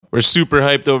We're super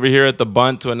hyped over here at the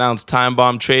Bunt to announce Time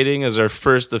Bomb Trading as our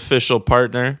first official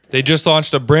partner. They just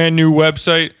launched a brand new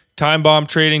website,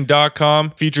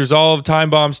 timebombtrading.com. Features all of Time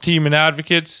Bomb's team and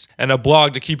advocates, and a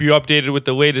blog to keep you updated with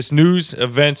the latest news,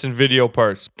 events, and video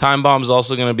parts. Time Bomb's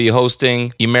also going to be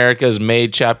hosting America's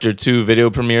Made Chapter 2 video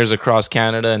premieres across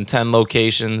Canada in 10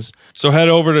 locations. So head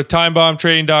over to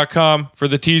timebombtrading.com for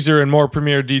the teaser and more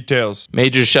premiere details.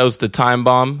 Major shouts to Time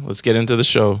Bomb. Let's get into the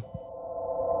show.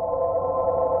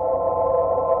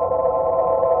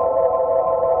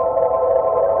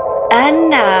 And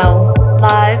now,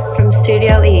 live from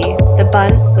Studio E, The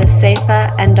Bunt with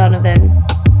Safer and Donovan.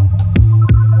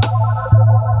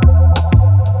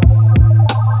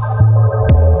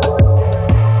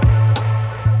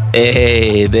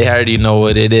 Hey, they already know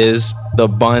what it is. The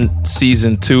Bunt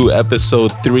Season 2,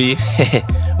 Episode 3.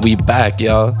 We back,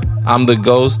 y'all. I'm the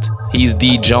Ghost. He's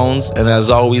D Jones. And as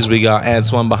always, we got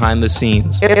Antoine behind the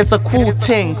scenes. It's a cool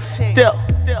thing still.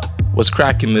 What's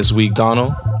cracking this week,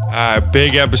 Donald?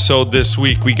 Big episode this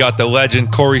week. We got the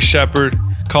legend Corey Sheppard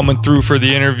coming through for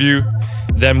the interview.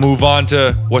 Then move on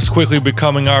to what's quickly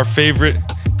becoming our favorite,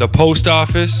 the post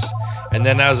office. And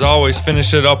then, as always,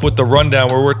 finish it up with the rundown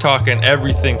where we're talking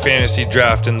everything fantasy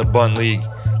draft in the Bunt League.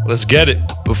 Let's get it.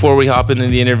 Before we hop into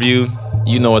the interview,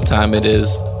 you know what time it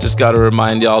is. Just got to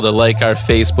remind y'all to like our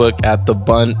Facebook at The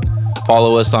Bunt.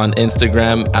 Follow us on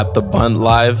Instagram at The Bunt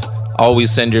Live.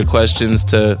 Always send your questions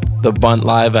to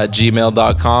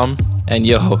thebuntlive@gmail.com. And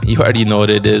yo, you already know what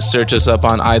it is. Search us up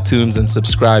on iTunes and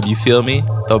subscribe. You feel me?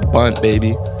 The Bunt,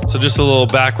 baby. So just a little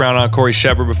background on Corey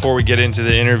Sheppard before we get into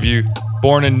the interview.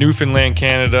 Born in Newfoundland,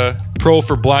 Canada, pro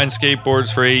for Blind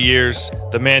Skateboards for 8 years.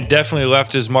 The man definitely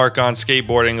left his mark on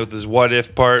skateboarding with his what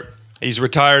if part. He's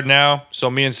retired now,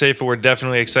 so me and Safa were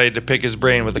definitely excited to pick his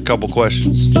brain with a couple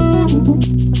questions.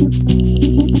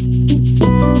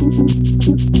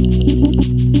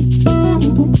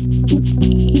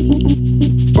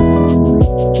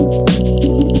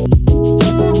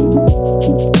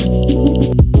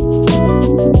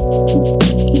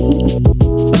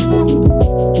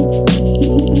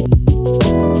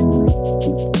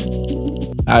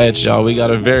 Alright, y'all, we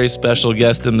got a very special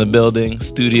guest in the building.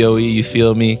 Studio E, you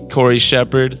feel me? Corey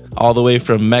Sheppard, all the way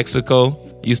from Mexico.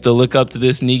 Used to look up to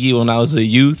this nigga when I was a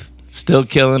youth. Still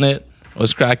killing it.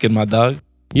 What's cracking, my dog?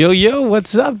 Yo,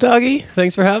 what's up, doggy?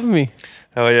 Thanks for having me.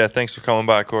 Hell yeah, thanks for coming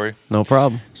by, Corey. No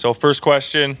problem. So first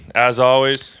question, as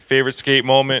always, favorite skate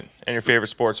moment and your favorite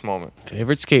sports moment.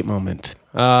 Favorite skate moment.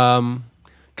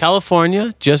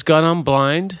 California, just got on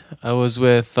Blind. I was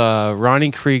with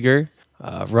Ronnie Krieger,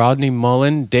 Rodney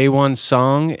Mullen, Day One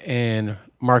Song, and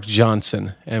Mark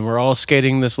Johnson. And we're all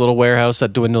skating this little warehouse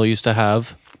that Dwindle used to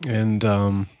have. And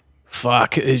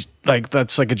it's like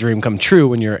that's like a dream come true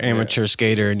when you're an amateur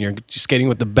skater and you're skating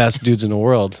with the best dudes in the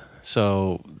world.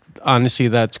 So honestly,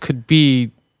 that could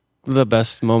be the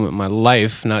best moment in my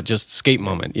life, not just skate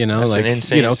moment, you know? That's like, an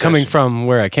insane you know, coming session. from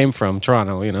where I came from,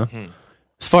 Toronto, you know?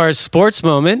 As far as sports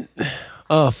moment,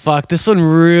 oh, fuck, this one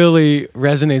really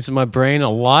resonates in my brain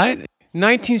a lot.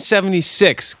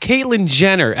 1976, Caitlyn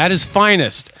Jenner at his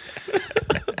finest.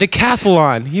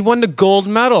 Decathlon. He won the gold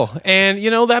medal. And,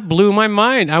 you know, that blew my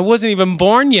mind. I wasn't even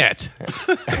born yet.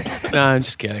 No, I'm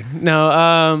just kidding. No,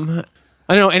 I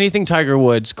don't know anything Tiger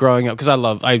Woods growing up because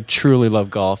I truly love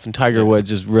golf. And Tiger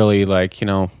Woods is really like, you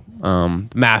know,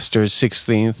 Masters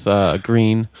 16th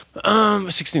green,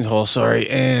 16th hole, sorry,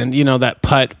 and you know that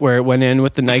putt where it went in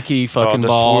with the Nike fucking the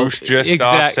ball, swoosh just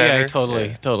off center. Yeah,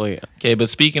 totally. Okay, but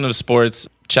speaking of sports,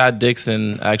 Chad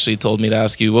Dixon actually told me to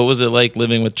ask you, what was it like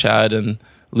living with Chad and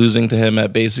losing to him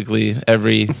at basically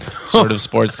every sort of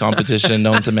sports competition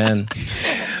known to man?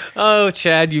 Oh,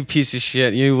 Chad, you piece of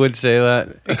shit. You would say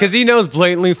that because he knows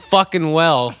blatantly fucking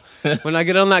well. When I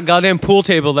get on that goddamn pool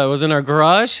table that was in our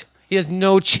garage, he has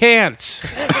no chance.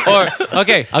 Or,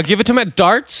 okay, I'll give it to him at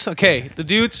darts. Okay, the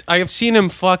dudes, I have seen him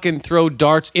fucking throw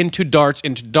darts into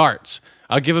darts.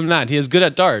 I'll give him that. He is good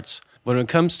at darts. When it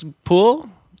comes to pool,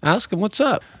 ask him what's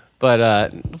up.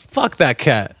 But fuck that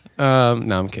cat. No,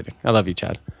 I'm kidding. I love you,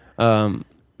 Chad. Fuck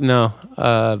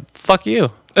you.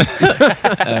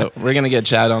 We're going to get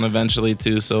Chad on eventually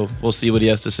too, so we'll see what he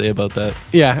has to say about that.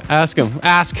 Yeah, ask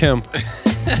him.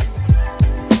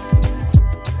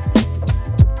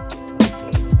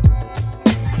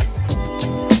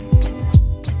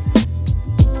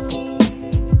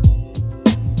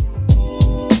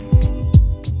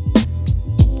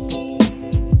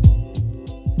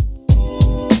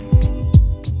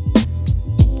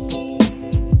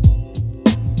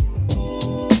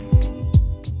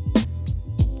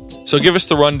 So give us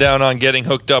the rundown on getting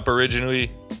hooked up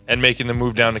originally and making the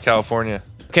move down to California.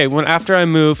 Okay, after I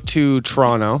moved to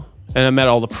Toronto, and I met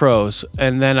all the pros.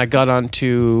 And then I got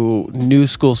onto New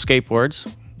School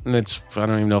Skateboards, and I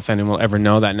don't even know if anyone will ever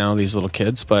know that now, these little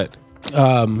kids, but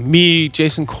me,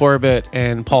 Jason Corbett,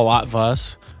 and Paul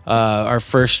Otvas, our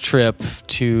first trip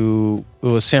it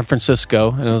was San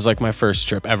Francisco, and it was like my first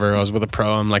trip ever. I was with a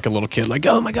pro. I'm like a little kid, like,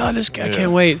 oh my God, I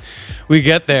can't wait. We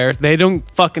get there. They don't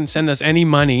fucking send us any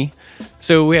money.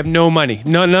 So we have no money.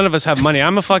 None of us have money.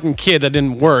 I'm a fucking kid that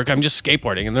didn't work. I'm just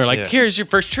skateboarding. And they're like, here's your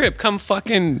first trip. Come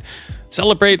fucking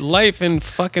celebrate life in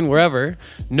fucking wherever.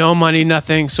 No money,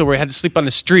 nothing. So we had to sleep on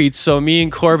the streets. So me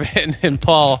and Corbin and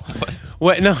Paul,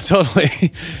 no,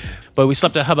 totally. But we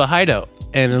slept at Hubba Hideout.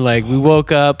 And like we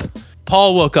woke up.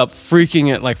 Paul woke up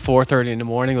freaking at like 4:30 in the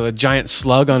morning with a giant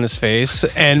slug on his face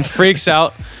and freaks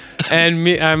out. And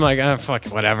I'm like, oh, fuck,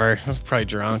 whatever. I was probably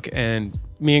drunk. And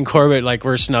me and Corbett, like,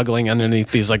 we're snuggling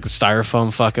underneath these like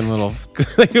styrofoam fucking little,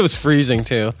 like it was freezing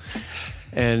too.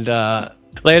 And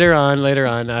later on,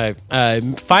 I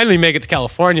finally make it to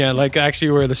California, like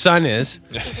actually where the sun is.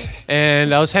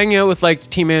 And I was hanging out with like the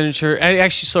team manager. And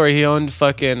actually, sorry, he owned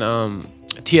fucking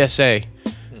TSA.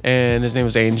 And his name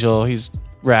was Angel. He's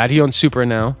rad. He owns Super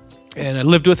now. And I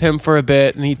lived with him for a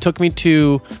bit, and he took me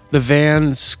to the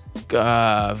Vans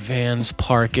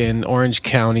Park in Orange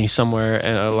County somewhere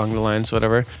along the lines,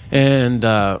 whatever. And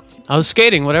I was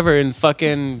skating, whatever, and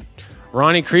fucking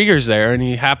Ronnie Krieger's there, and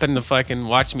he happened to fucking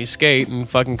watch me skate and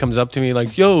fucking comes up to me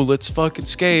like, yo, let's fucking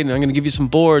skate, and I'm gonna give you some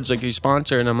boards, like your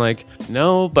sponsor. And I'm like,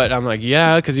 no, but I'm like,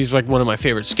 yeah, because he's like one of my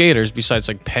favorite skaters besides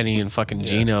like Penny and fucking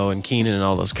Gino and Keenan and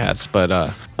all those cats. But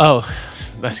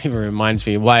that even reminds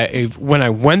me when I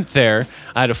went there,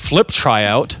 I had a flip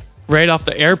tryout. Right off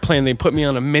the airplane, they put me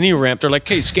on a mini ramp. They're like,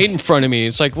 hey, skate in front of me.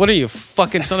 It's like, what are you,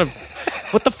 fucking son of...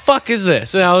 What the fuck is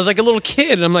this? And I was like a little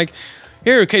kid, and I'm like,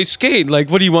 here, okay, skate. Like,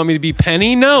 what do you want me to be,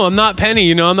 Penny? No, I'm not Penny,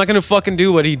 you know? I'm not going to fucking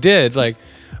do what he did. Like,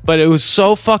 but it was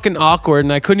so fucking awkward,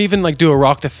 and I couldn't even, like, do a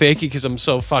rock to fakie because I'm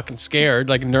so fucking scared,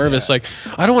 like, nervous. Like,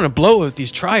 I don't want to blow with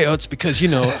these tryouts because, you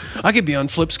know, I could be on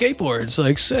Flip Skateboards.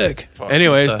 Like, sick.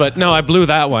 Anyways, but no, I blew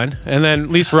that one. And then at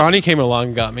least Ronnie came along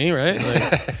and got me, right?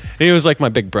 Like, he was like my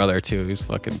big brother, too. He's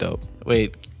fucking dope.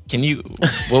 Wait,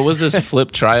 what was this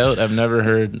flip tryout? I've never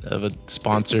heard of a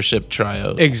sponsorship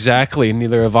tryout. Exactly,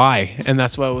 neither have I. And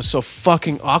that's why it was so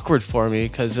fucking awkward for me,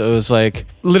 because it was like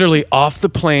literally off the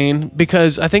plane,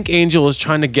 because I think Angel was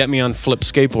trying to get me on Flip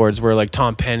Skateboards where like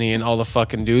Tom Penny and all the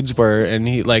fucking dudes were, and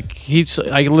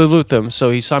I lived with them, so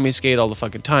he saw me skate all the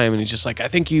fucking time, and he's just like, I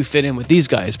think you fit in with these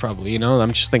guys probably, you know?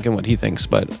 I'm just thinking what he thinks,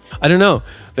 but I don't know.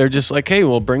 They're just like, hey,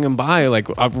 we'll bring him by, like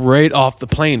right off the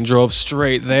plane, drove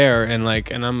straight there, and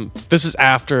this is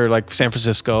after like San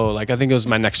Francisco, like I think it was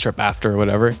my next trip after or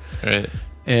whatever. Right.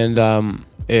 And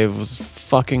it was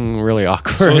fucking really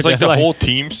awkward. So it was like the whole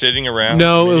team sitting around?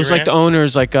 No, it was like the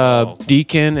owners, like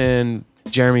Deacon and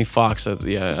Jeremy Fox. I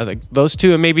think those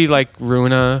two, and maybe like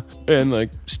Runa and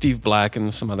like Steve Black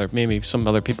and some other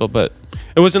people, but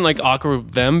it wasn't like awkward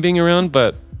with them being around,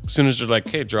 but as soon as they're like,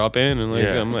 hey, drop in, and like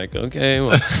I'm like, okay,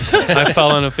 well, I fell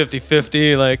on a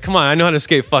 50-50. Like, come on, I know how to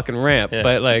skate fucking ramp,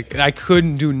 but like I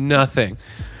couldn't do nothing.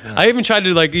 Yeah. I even tried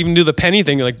to like even do the Penny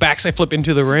thing, like backside flip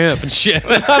into the ramp and shit.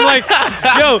 I'm like,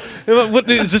 yo, what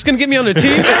is this gonna get me on the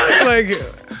team?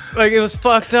 like it was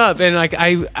fucked up, and like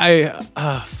I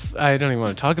don't even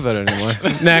want to talk about it anymore.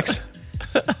 Next.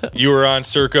 You were on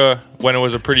Circa when it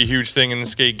was a pretty huge thing in the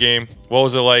skate game. What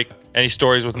was it like? Any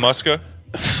stories with Muska?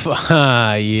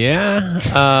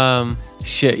 Yeah.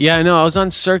 Shit. Yeah, no, I was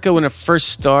on Circa when it first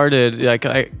started. Like,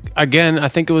 I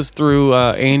think it was through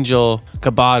Angel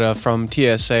Kabata from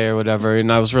TSA or whatever,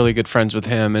 and I was really good friends with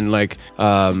him, and like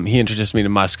he introduced me to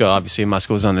Muska. Obviously, Muska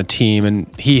was on the team,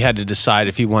 and he had to decide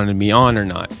if he wanted me on or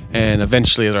not. And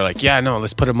eventually, they're like, "Yeah, no,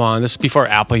 let's put him on." This is before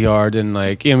Appleyard, and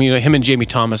like, you know, him and Jamie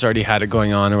Thomas already had it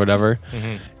going on or whatever.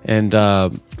 Mm-hmm.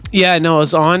 And yeah, no, I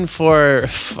was on for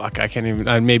I can't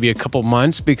even maybe a couple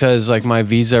months because like my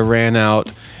visa ran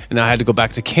out. And I had to go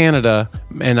back to Canada,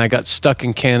 and I got stuck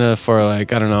in Canada for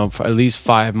like, I don't know, for at least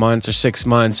 5 months or 6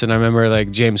 months. And I remember like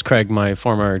James Craig, my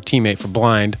former teammate for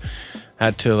Blind,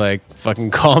 had to like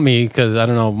fucking call me because I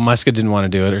don't know, Muska didn't want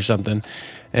to do it or something,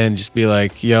 and just be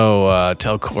like, yo,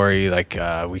 tell Corey like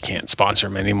we can't sponsor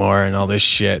him anymore and all this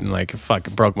shit, and like it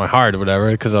fucking broke my heart or whatever,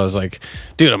 because I was like,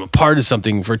 dude, I'm a part of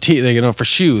something for for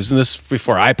shoes, and this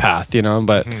before iPath, you know.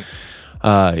 But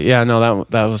yeah, no,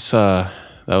 that was a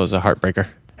heartbreaker.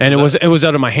 And it was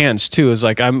out of my hands too. It was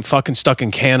like, I'm fucking stuck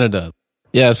in Canada.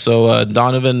 Yeah, so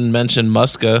Donovan mentioned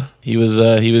Muska. He was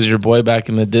your boy back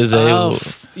in the Dizzy. Oh,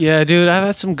 yeah, dude, I've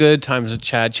had some good times with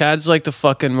Chad. Chad's like the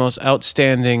fucking most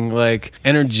outstanding, like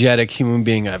energetic human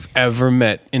being I've ever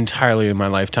met entirely in my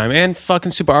lifetime, and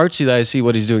fucking super artsy that I see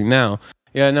what he's doing now.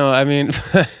 Yeah, no, I mean,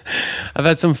 I've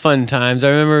had some fun times. I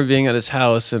remember being at his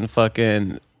house and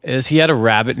he had a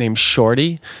rabbit named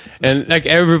Shorty, and like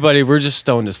everybody, we're just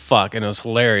stoned as fuck, and it was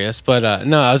hilarious. But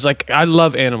no, I was like, I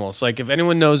love animals. Like if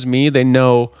anyone knows me, they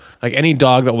know like any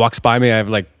dog that walks by me, I've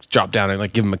like dropped down and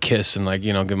like give him a kiss and like,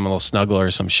 you know, give him a little snuggle or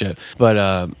some shit.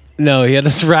 But no, he had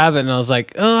this rabbit, and I was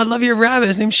like, "Oh, I love your rabbit.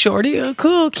 His name's Shorty. Oh,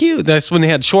 cool, cute." That's when they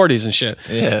had shorties and shit.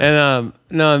 Yeah. And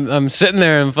no, I'm sitting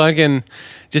there and fucking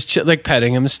just like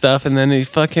petting him and stuff, and then he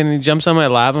jumps on my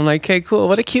lap. I'm like, "Okay, cool.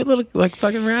 What a cute little like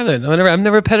fucking rabbit." I've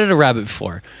never petted a rabbit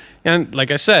before, and like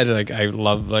I said, like I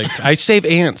love like I save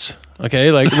ants.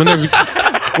 Okay, like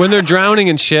when they're drowning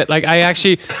and shit, like I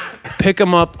actually pick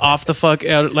them up off the fuck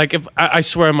out. Like if I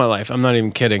swear on my life, I'm not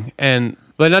even kidding.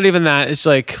 But not even that. It's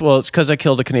like, well, it's because I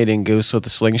killed a Canadian goose with a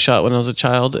slingshot when I was a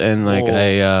child, and like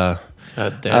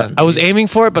I was aiming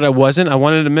for it, but I wasn't. I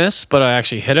wanted to miss, but I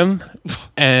actually hit him,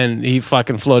 and he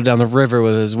fucking floated down the river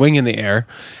with his wing in the air,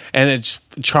 and it just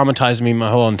traumatized me my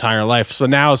whole entire life. So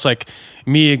now it's like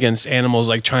me against animals,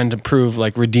 like trying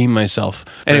to redeem myself.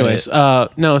 Anyways,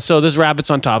 no, so this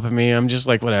rabbit's on top of me. I'm just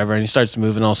like, whatever, and he starts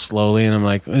moving all slowly, and I'm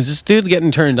like, is this dude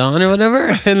getting turned on or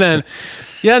whatever? And then...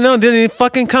 yeah, no, then he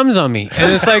fucking comes on me.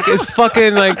 And it's like, it's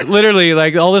fucking like literally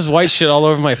like all this white shit all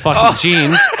over my fucking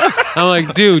jeans. I'm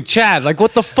like, dude, Chad, like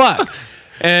what the fuck?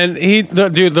 And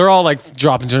they're all like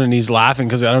dropping to their knees laughing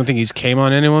because I don't think he's came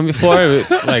on anyone before.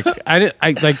 Like I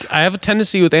have a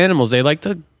tendency with animals. They like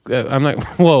to, I'm like,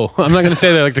 whoa, I'm not going to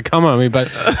say they like to come on me, but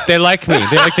they like me.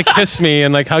 They like to kiss me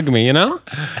and like hug me, you know?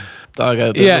 Dog,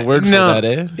 there's a word for that,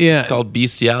 eh? Yeah. It's called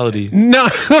bestiality. No,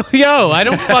 yo, I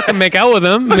don't fucking make out with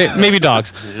them. Maybe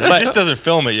dogs. But It just doesn't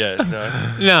film it yet.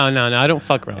 No, I don't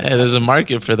fuck around. Hey, there's a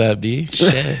market for that, B.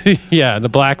 Shit. Yeah, the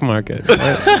black market.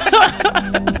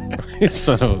 You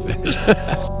son of a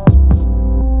bitch.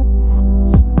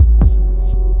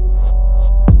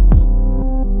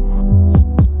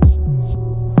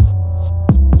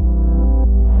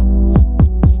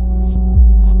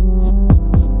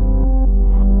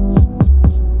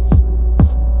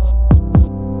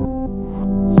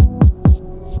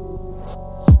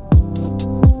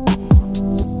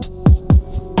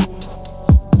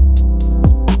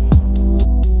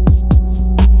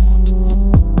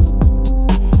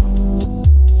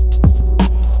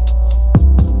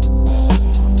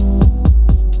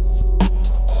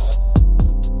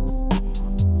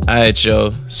 All right,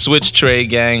 Joe. Switch Trey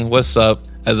Gang, what's up?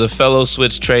 As a fellow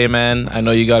Switch Trey man, I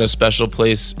know you got a special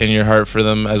place in your heart for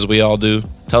them, as we all do.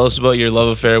 Tell us about your love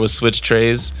affair with Switch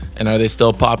Trays, and are they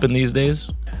still popping these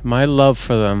days? My love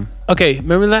for them. Okay,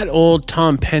 remember that old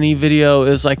Tom Penny video? It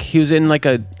was like he was in like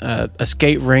a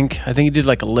skate rink. I think he did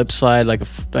like a lip slide, like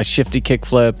a shifty kick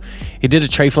flip. He did a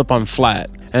tray flip on flat.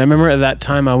 And I remember at that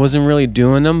time I wasn't really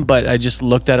doing them, but I just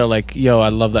looked at it like, yo, I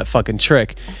love that fucking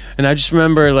trick. And I just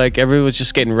remember like everyone was just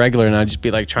skating regular, and I'd just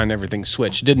be like trying everything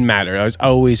switch. It didn't matter. I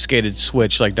always skated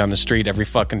switch like down the street every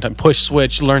fucking time. Push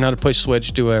switch, learn how to push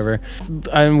switch, do whatever.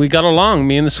 And we got along.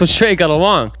 Me and the Switch Tray got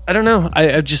along. I don't know.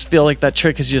 I just feel like that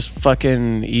trick is just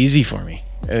fucking easy for me.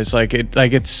 It's like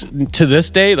it's to this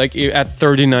day, like at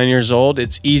 39 years old,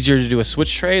 it's easier to do a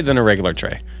switch tray than a regular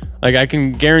tray. Like I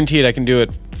can guarantee it, I can do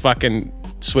it fucking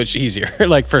switch easier,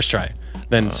 like first try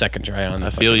than second try on. I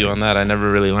feel you on that. I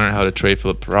never really learned how to tray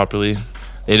flip properly.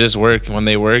 They just work. When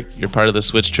they work, you're part of the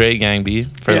Switch Tray Gang, B,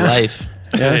 for life.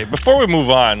 Yeah. Hey, before we move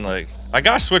on, like I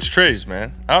got Switch Trays,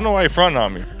 man. I don't know why you're fronting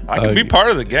on me. I can be part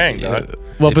of the gang, dog.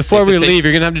 Well, before we it leave, takes-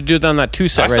 you're gonna have to do it on that 2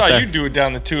 set I right saw there. you do it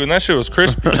down the 2, and that shit was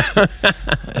crispy.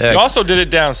 Yeah. You also did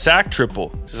it down sack triple,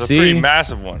 which is a See? pretty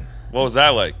massive one. What was that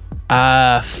like?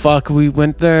 Fuck, we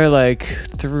went there like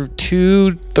through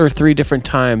 2 or 3 different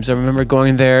times. I remember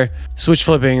going there, switch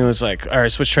flipping. It was like, all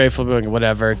right, switch tray flipping,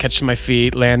 whatever. Catching my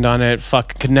feet, land on it.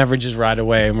 Fuck, could never just ride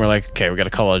away. And we're like, okay, we got to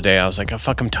call it a day. I was like, oh,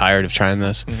 fuck, I'm tired of trying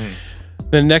this.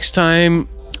 The next time,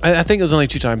 I think it was only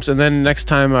 2 times. And then next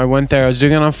time I went there, I was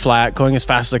doing it on flat, going as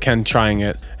fast as I can, trying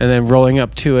it, and then rolling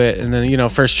up to it. And then, you know,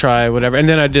 first try, whatever. And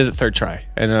then I did it third try,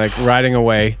 and then like riding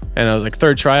away. And I was like,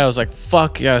 third try, I was like,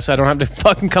 fuck yes, I don't have to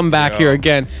fucking come back here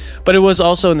again. But it was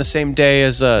also in the same day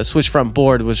as Switch Front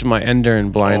Board, which was my ender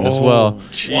and blind as well.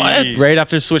 Jeez. Right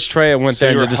after Switch Tray, I went So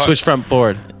there you and were did the Switch Front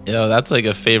Board. Yo, that's like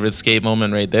a favorite skate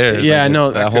moment right there. Yeah, like,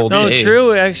 no, that whole no, day.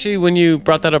 true. Actually, when you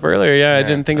brought that up earlier, yeah, I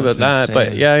didn't think about that's that. But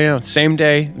insane. yeah, same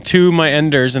day, 2 my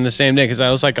enders in the same day, because I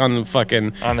was like on the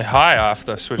fucking. On the high off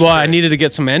the Switch Well, Tray. I needed to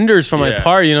get some enders for my Yeah.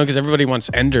 part, you know, because everybody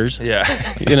wants enders, Yeah.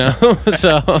 you know.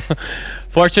 So,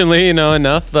 fortunately, you know,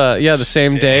 enough. The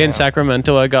same day in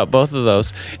Sacramento, I got both of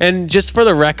those. And just for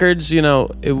the records, you know,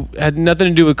 it had nothing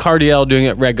to do with Cardiel doing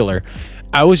it regular.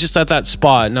 I was just at that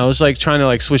spot, and I was like trying to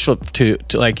like switch flip to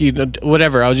like, you know,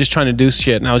 whatever. I was just trying to do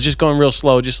shit, and I was just going real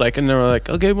slow, just like, and they were like,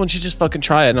 okay, why don't you just fucking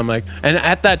try it? And I'm like, and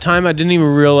at that time I didn't even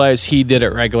realize he did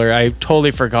it regular. I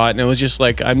totally forgot, and it was just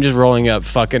like, I'm just rolling up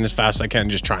fucking as fast as I can,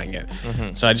 just trying it.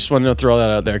 So I just wanted to throw that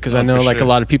out there because I know like a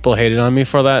lot of people hated on me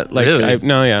for that. Like,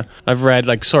 Really? I've read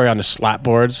like, sorry on the slap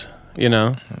boards, you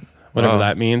know, whatever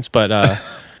that means, but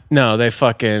no, they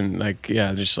fucking like,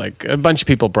 yeah, just like a bunch of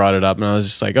people brought it up, and I was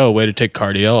just like, oh, way to take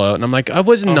cardio out. And I'm like, I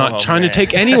was not trying to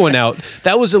take anyone out.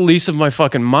 That was the least of my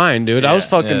fucking mind, dude. I was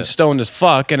fucking stoned as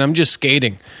fuck, and I'm just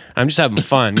skating. I'm just having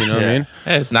fun, you know what I mean?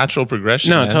 Hey, it's natural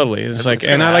progression. No, man. totally. It's like,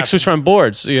 gonna and I like switch front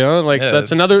boards, you know, like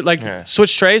that's another, like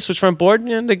switch tray, switch front board,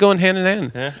 yeah, they go in hand in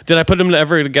hand. Did I put them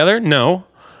ever together? No,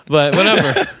 but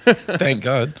whatever. Thank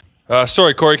God.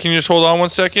 Sorry, Corey, can you just hold on 1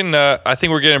 second? I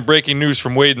think we're getting breaking news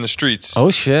from Wade in the streets.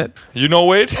 Oh, shit. You know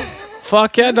Wade?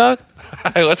 Fuck yeah, dog.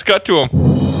 All right, let's cut to him.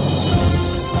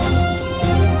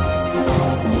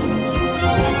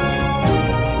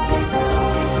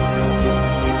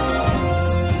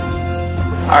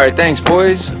 All right, thanks,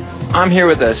 boys. I'm here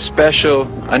with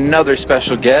another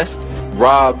special guest,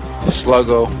 Rob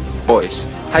Sluggo Boyce.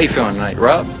 How you feeling tonight,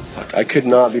 Rob? I could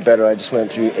not be better. I just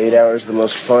went through 8 hours, the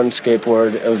most fun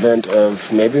skateboard event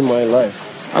of maybe my life.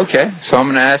 Okay, so I'm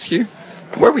going to ask you,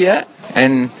 where we at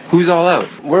and who's all out?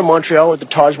 We're in Montreal with the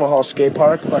Taj Mahal skate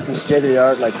park, fucking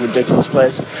state-of-the-art, like ridiculous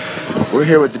place. We're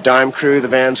here with the Dime crew, the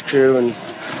Vans crew, and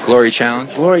Glory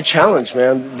Challenge? Glory Challenge,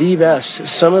 man, the best.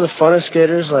 Some of the funnest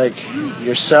skaters, like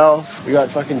yourself. We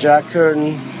got fucking Jack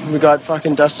Curtin, we got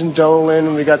fucking Dustin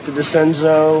Dolan, we got the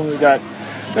DeCenzo, we got...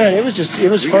 Man, it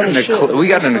was fun as shit. We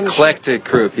got an eclectic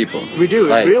crew of people. We do,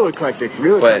 like, real eclectic.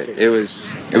 But it was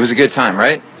a good time,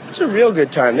 right? It's a real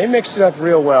good time. They mixed it up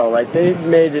real well. Like, they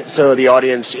made it so the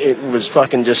audience, it was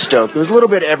fucking just stoked. It was a little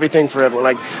bit of everything for everyone.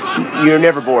 Like, you're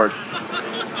never bored.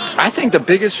 I think the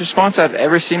biggest response I've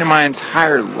ever seen in my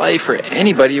entire life for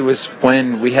anybody was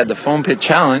when we had the foam pit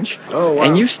challenge. Oh, wow.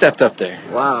 And you stepped up there.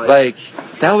 Wow. Like,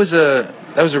 that was a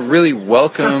really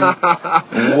welcome,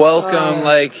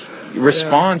 like,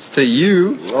 response to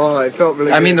you. Oh, I felt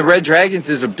really I good. mean, the Red Dragons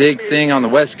is a big thing on the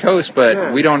West Coast,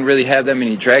 but we don't really have that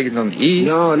many dragons on the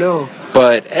East. No.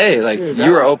 But hey, like,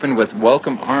 you were open with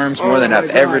welcome arms more than I've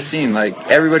ever seen. Like,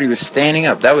 everybody was standing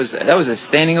up. That was a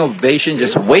standing ovation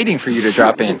just waiting for you to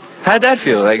drop in. How'd that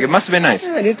feel? Like, it must have been nice.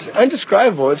 Yeah, it's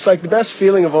undescribable. It's like the best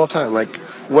feeling of all time. Like,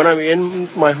 when I'm in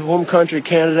my home country,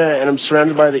 Canada, and I'm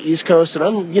surrounded by the East Coast, and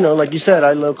I'm, you know, like you said,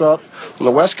 I look up on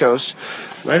the West Coast,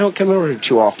 I don't come over here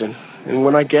too often. And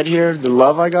when I get here, the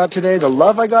love I got today,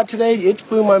 it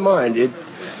blew my mind.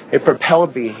 It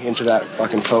propelled me into that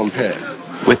fucking foam pit.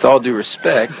 With all due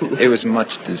respect, it was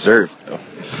much deserved, though.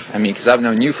 I mean, because I've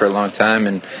known you for a long time,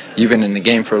 and you've been in the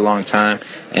game for a long time,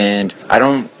 and I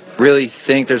don't really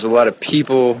think there's a lot of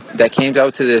people that came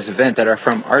out to this event that are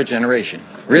from our generation.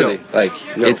 Really,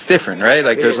 it's different, right?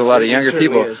 Like, there's a lot of younger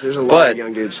people. There's a lot of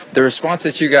young dudes. The response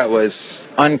that you got was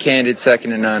uncandid,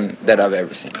 second to none that I've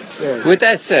ever seen. Yeah. With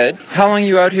that said, how long are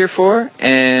you out here for,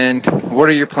 and what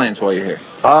are your plans while you're here?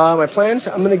 My plans,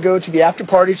 I'm going to go to the after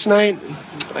party tonight,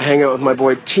 hang out with my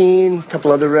boy Teen, a couple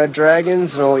other Red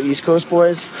Dragons, and all the East Coast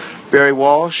boys, Barry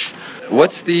Walsh.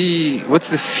 What's the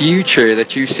future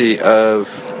that you see of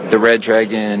the Red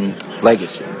Dragon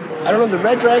legacy? I don't know, the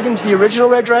Red Dragons, the original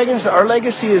Red Dragons, our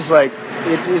legacy is like,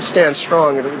 it stands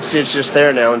strong. It's just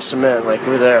there now in cement, like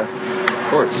we're there.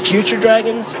 Of course. The future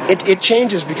Dragons, it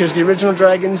changes because the original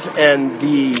Dragons and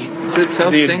the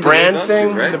brand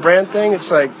thing, right? The brand thing, it's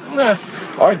like,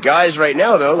 our guys right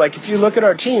now though, like if you look at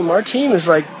our team is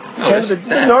like 10 of the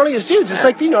gnarliest dudes. It's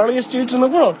like the gnarliest dudes in the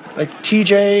world. Like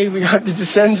TJ, we got the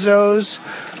DeCenzos,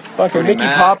 fucking Nicky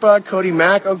Papa, Cody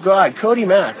Mack. Oh God, Cody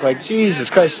Mack. Like Jesus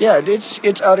Christ, yeah,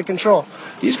 it's out of control.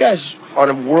 These guys on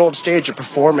a world stage are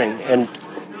performing and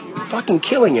fucking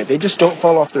killing it. They just don't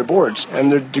fall off their boards,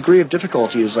 and their degree of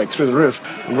difficulty is like through the roof.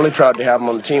 I'm really proud to have them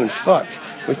on the team. And fuck,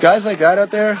 with guys like that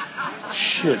out there,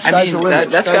 shit, sky's the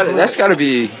limit. That's got to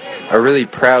be a really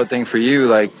proud thing for you.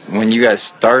 Like when you guys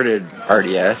started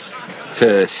RDS,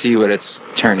 to see what it's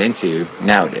turned into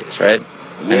nowadays, right?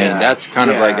 I mean, that's kind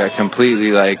of like a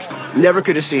completely like... Never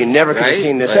could have seen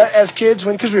this. Like, as kids,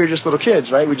 because we were just little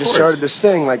kids, right? We just started this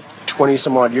thing like 20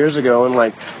 some odd years ago, and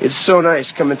like, it's so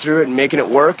nice coming through it and making it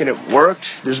work, and it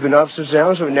worked. There's been ups and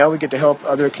downs, but now we get to help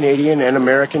other Canadian and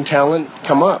American talent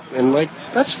come up, and like,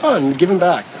 that's fun, giving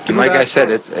back. Like I said,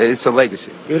 it's a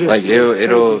legacy. It is. Like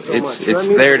it's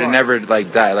there to never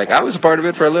like die. Like I was a part of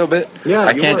it for a little bit. Yeah,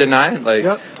 I can't deny it. Like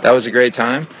that was a great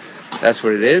time. that's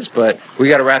what it is. But we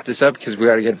got to wrap this up because we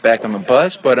got to get back on the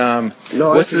bus. But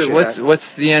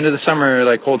what's the end of the summer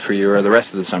like hold for you, or the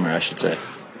rest of the summer, I should say?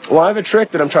 Well, I have a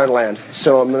trick that I'm trying to land.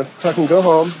 So I'm going to fucking go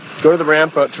home, go to the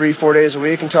ramp about 3-4 days a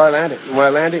week until I land it. And when I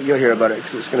land it, you'll hear about it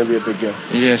because it's going to be a big deal.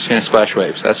 You're just going to splash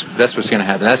waves. That's what's going to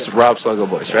happen. That's Rob Sluggo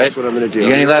Boyce, right? That's what I'm going to do. You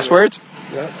got any last words?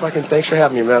 Yeah, fucking thanks for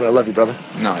having me, man. I love you, brother.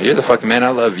 No, you're the fucking man. I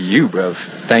love you, bro.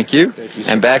 Thank you. Thank you.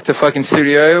 And back to fucking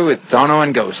Studio with Dono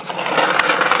and Ghost.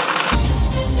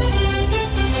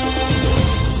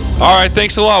 All right,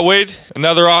 thanks a lot, Wade.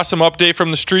 Another awesome update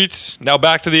from the streets. Now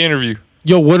back to the interview.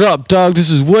 Yo, what up, dog?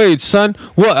 This is Wade, son.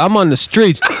 What? I'm on the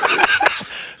streets.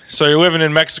 So you're living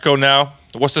in Mexico now.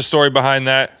 What's the story behind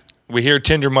that? We hear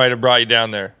Tinder might have brought you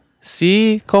down there.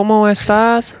 Sí, ¿cómo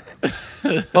estás?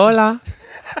 Hola.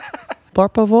 Por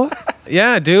favor.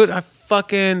 Yeah, dude, I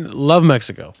fucking love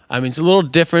Mexico. I mean, it's a little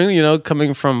different, you know,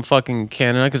 coming from fucking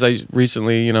Canada, because I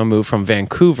recently, you know, moved from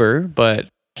Vancouver, but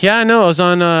yeah, no, I was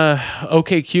on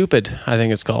OkCupid, I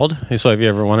think it's called. So if you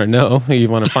ever want to know, you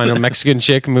want to find a Mexican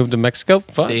chick and move to Mexico,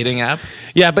 fuck. Dating app?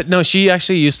 Yeah, but no, she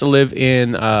actually used to live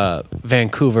in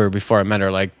Vancouver before I met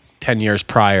her, like 10 years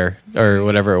prior or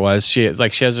whatever it was. She has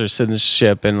her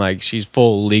citizenship and like she's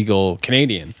full legal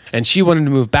Canadian. And she wanted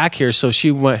to move back here, so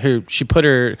she put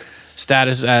her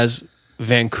status as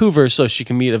Vancouver so she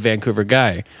can meet a Vancouver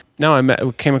guy.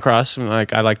 No, came across and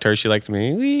like I liked her, she liked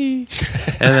me. Wee.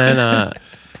 And then,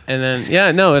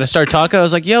 and I started talking. I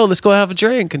was like, yo, let's go have a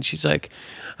drink. And she's like,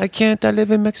 I can't, I live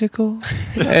in Mexico.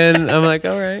 And I'm like,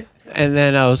 all right. And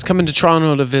then I was coming to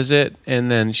Toronto to visit.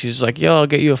 And then she's like, yo, I'll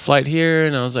get you a flight here.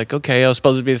 And I was like, okay. I was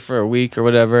supposed to be for a week or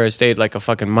whatever. I stayed like a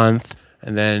fucking month.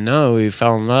 And then, no, we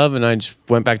fell in love. And I just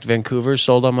went back to Vancouver,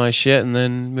 sold all my shit, and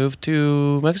then moved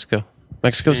to Mexico.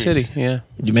 Mexico City, yeah.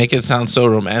 You make it sound so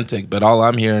romantic, but all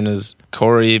I'm hearing is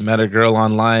Corey met a girl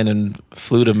online and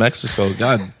flew to Mexico.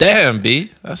 God damn,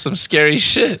 B. That's some scary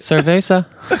shit. Cerveza.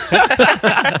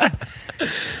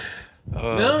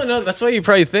 No, that's what you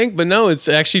probably think, but no, it's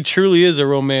actually truly is a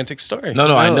romantic story.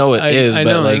 No, I know it is, but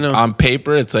I like know. on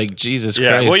paper, it's like, Jesus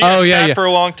Christ. Well, you chat for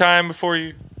a long time before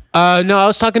you... No, I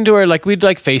was talking to her, like, we'd,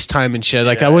 like, FaceTime and shit.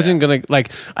 Like, I wasn't gonna,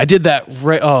 like, I did that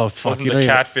right... Oh, fuck. Wasn't the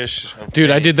catfish... Dude,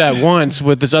 I did that once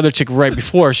with this other chick right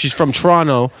before. She's from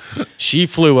Toronto. She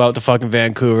flew out to fucking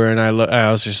Vancouver, and I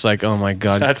was just like, oh, my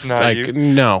God. That's not like, you.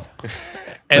 No.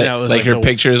 And I was like her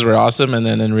pictures were awesome, and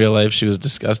then in real life, she was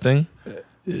disgusting.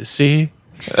 See?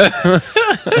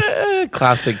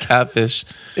 Classic catfish.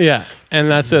 Yeah. And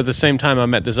that's at the same time I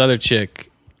met this other chick.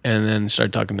 And then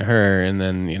started talking to her, and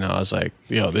then, you know, I was like,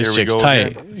 yo, this chick's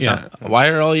tight. Again. Yeah. So, why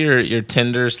are all your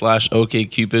Tinder /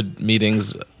 OkCupid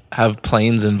meetings have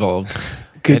planes involved?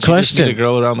 Good Can't you just question. meet a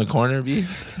girl around the corner, B?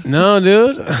 No,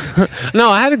 dude. No,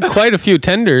 I had quite a few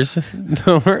tenders.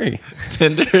 Don't worry.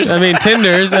 Tinders?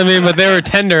 But they were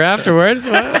tender afterwards.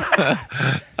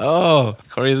 Oh,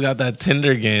 Corey's got that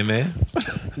Tinder game, eh?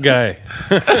 Guy.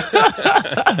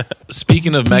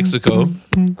 Speaking of Mexico,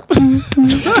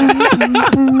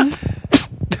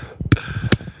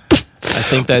 I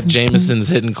think that Jameson's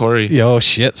hitting Corey. Yo,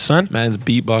 shit, son. Man's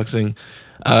beatboxing.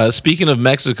 Speaking of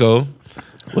Mexico,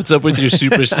 what's up with your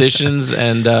superstitions?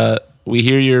 And we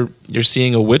hear you're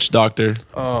seeing a witch doctor.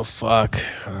 Oh, fuck.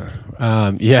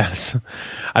 Yes.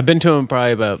 I've been to him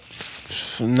probably about,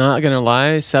 not gonna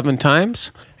lie, 7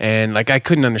 times. And like I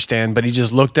couldn't understand, but he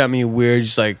just looked at me weird,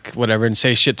 just like whatever, and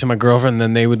say shit to my girlfriend. And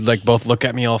then they would like both look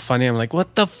at me all funny. I'm like,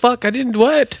 what the fuck? I didn't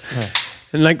what?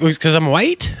 And like, because I'm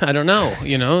white? I don't know,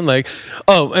 you know? Like,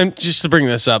 oh, and just to bring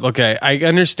this up, okay, I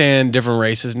understand different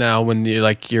races now when you're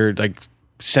like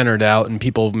centered out and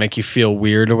people make you feel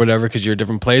weird or whatever because you're a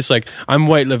different place. Like, I'm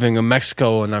white living in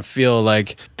Mexico, and I feel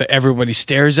like that everybody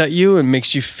stares at you and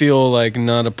makes you feel like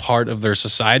not a part of their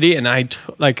society. And I'm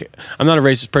not a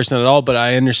racist person at all, but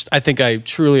I think I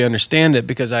truly understand it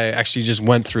because I actually just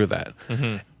went through that.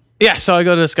 Mm-hmm. Yeah, so I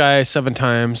go to this guy 7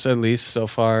 times at least so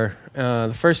far.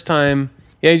 The first time,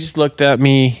 he just looked at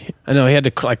me. I know he had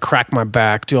to like crack my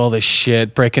back, do all this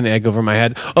shit, break an egg over my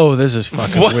head. Oh, this is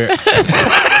fucking weird.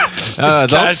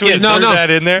 Don't skip that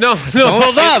in there. No,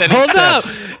 hold up.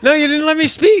 No, you didn't let me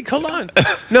speak. Hold on.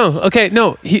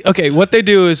 What they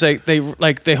do is like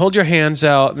they hold your hands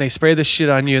out and they spray the shit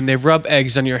on you and they rub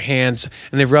eggs on your hands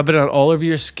and they rub it on all over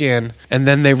your skin and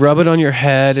then they rub it on your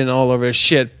head and all over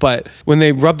shit. But when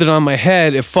they rubbed it on my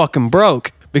head, it fucking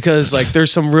broke because like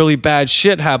there's some really bad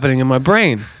shit happening in my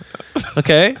brain.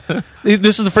 Okay,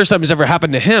 this is the first time it's ever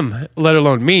happened to him, let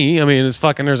alone me. I mean, it's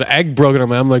fucking. There's an egg broken on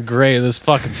me. I'm like, great, this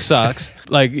fucking sucks.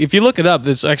 Like, if you look it up,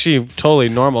 it's actually totally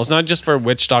normal. It's not just for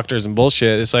witch doctors and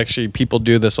bullshit. It's actually people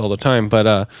do this all the time.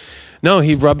 But No,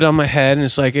 he rubbed on my head, and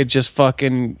it's like it just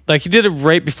fucking like he did it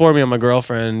right before me on my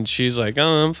girlfriend. She's like,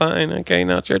 "Oh, I'm fine. Okay,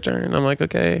 now it's your turn." I'm like,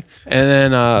 "Okay." And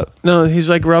then no, he's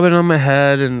like rubbing on my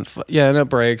head, and and it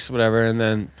breaks, whatever, and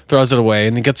then throws it away,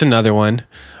 and he gets another one,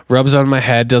 rubs on my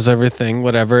head, does everything,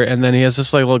 whatever, and then he has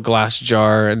this like little glass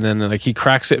jar, and then like he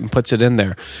cracks it and puts it in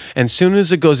there. And as soon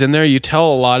as it goes in there, you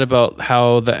tell a lot about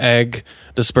how the egg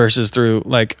disperses through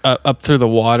like up through the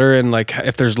water, and like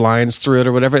if there's lines through it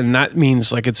or whatever, and that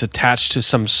means like it's attached to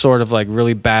some sort of like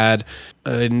really bad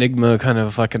enigma kind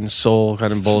of fucking soul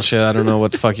kind of bullshit. I don't know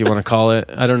what the fuck you want to call it.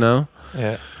 I don't know.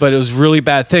 Yeah. But it was really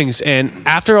bad things. And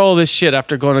after all this shit,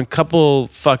 after going a couple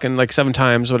fucking like 7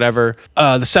 times, whatever,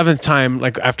 the 7th time,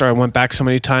 like after I went back so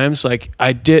many times, like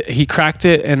he cracked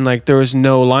it and like there was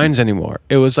no lines anymore.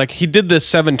 It was like he did this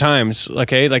 7 times.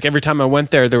 Okay. Like every time I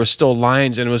went there was still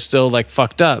lines and it was still like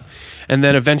fucked up. And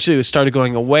then eventually it started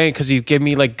going away because he gave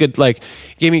me like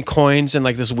gave me coins and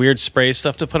like this weird spray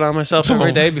stuff to put on myself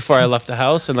every day before I left the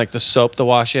house, and like the soap to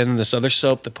wash in and this other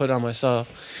soap to put on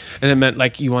myself. And it meant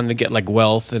like you wanted to get like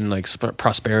wealth and like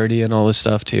prosperity and all this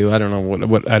stuff too. I don't know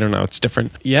what I don't know. It's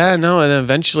different. Yeah, no. And then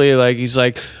eventually like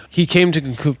he came to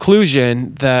the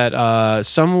conclusion that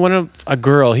a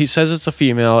girl, he says it's a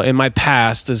female, in my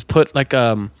past has put like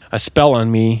a spell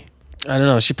on me. I don't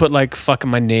know. She put like fucking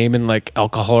my name in like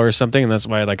alcohol or something, and that's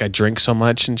why like I drink so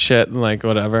much and shit and like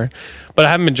whatever. But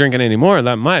I haven't been drinking anymore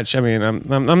that much. I mean, I'm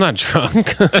not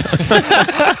drunk.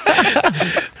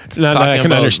 Not that I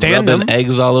can understand them.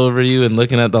 Eggs all over you and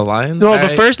looking at the lines. No,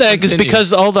 the first egg is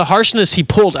because all the harshness he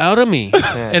pulled out of me,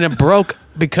 and it broke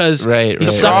because he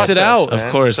sucks it out.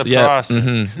 Of course, yeah.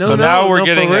 Mm-hmm. So now we're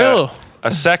getting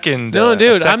a second. No,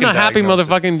 dude, I'm not happy, diagnosis.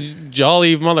 motherfucking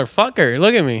jolly motherfucker.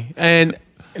 Look at me. And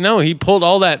no, he pulled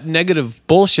all that negative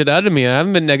bullshit out of me. I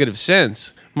haven't been negative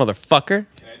since, motherfucker.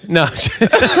 No.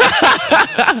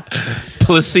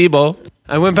 Placebo.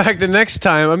 I went back the next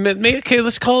time. Okay,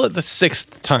 let's call it the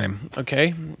 6th time,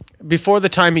 okay? Before the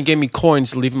time he gave me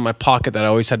coins to leave in my pocket, that I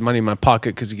always had money in my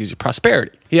pocket because he gives you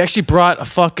prosperity. He actually brought a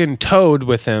fucking toad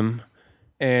with him,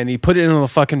 and he put it in a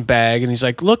fucking bag, and he's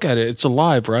like, "Look at it, it's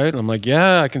alive, right?" And I'm like,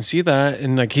 "Yeah, I can see that."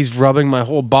 And like he's rubbing my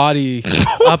whole body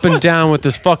up and down with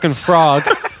this fucking frog.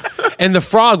 And the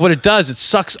frog, what it does, it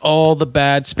sucks all the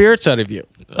bad spirits out of you.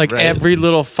 Like every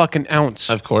little fucking ounce.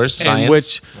 Of course,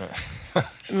 science.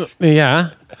 Yeah.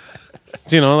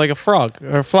 It's, like a frog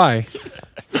or a fly.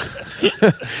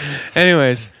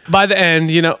 Anyways, by the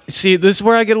end, see, this is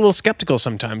where I get a little skeptical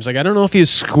sometimes. Like, I don't know if he was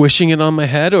squishing it on my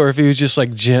head or if he was just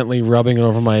like gently rubbing it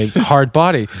over my hard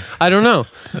body. I don't know.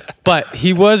 But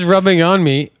he was rubbing on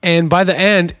me, and by the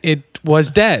end, it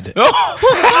was dead.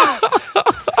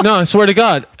 No, I swear to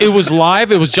God. It was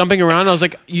live. It was jumping around. I was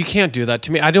like, you can't do that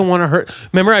to me. I don't want to hurt.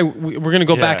 Remember, we're going to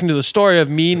go back into the story of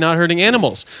me not hurting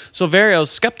animals. So I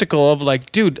was skeptical of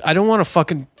like, dude, I don't want a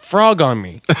fucking frog on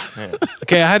me.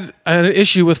 Okay, I had an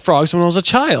issue with frogs when I was a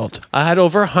child. I had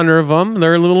over 100 of them.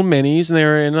 They're little minis, and they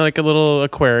were in like a little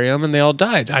aquarium, and they all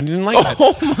died. I didn't like that.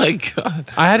 Oh my God.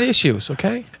 I had issues,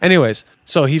 okay? Anyways,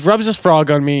 so he rubs his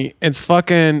frog on me. It's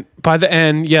fucking, by the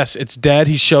end, yes, it's dead.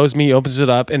 He shows me, he opens it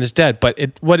up, and it's dead. But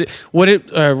what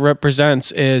it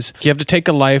represents is you have to take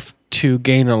a life to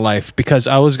gain a life, because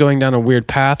I was going down a weird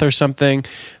path or something.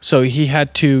 So he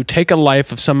had to take a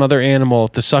life of some other animal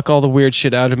to suck all the weird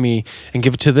shit out of me and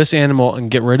give it to this animal and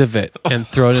get rid of it and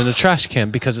throw it in a trash can,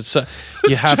 because it's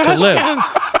you have to live.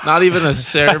 Not even a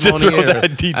ceremony throw or that a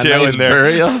detail nice in there.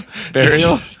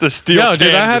 burial. The steel Yo, can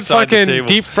dude, I had beside the fucking table.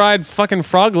 deep fried fucking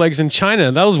frog legs in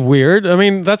China. That was weird. I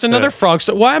mean, that's another frog.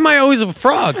 So why am I always a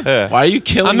frog? Why are you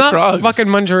killing I'm not frogs? fucking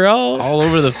Montreal. All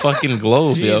over the fucking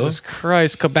globe, Jesus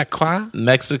Christ, Quebecois.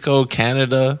 Mexico,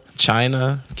 Canada,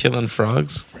 China, killing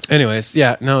frogs. Anyways,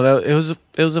 yeah, no, it was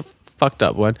a fucked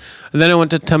up one. And then I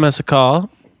went to Temescal,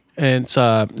 and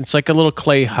it's like a little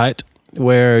clay hut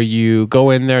where you go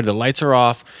in there, the lights are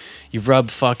off, you rub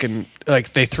fucking,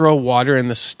 like they throw water in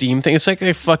the steam thing. It's like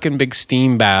a fucking big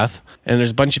steam bath, and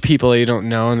there's a bunch of people that you don't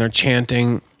know, and they're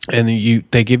chanting, and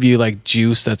they give you like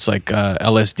juice that's like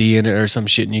LSD in it or some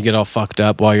shit, and you get all fucked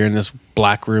up while you're in this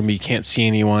black room. You can't see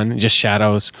anyone, just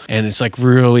shadows, and it's like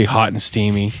really hot and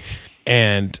steamy,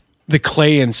 and the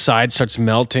clay inside starts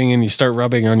melting, and you start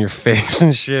rubbing on your face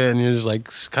and shit, and you're just like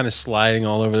kind of sliding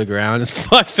all over the ground. It's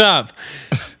fucked up.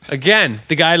 Again,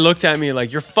 the guy looked at me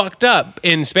like, you're fucked up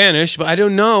in Spanish, but I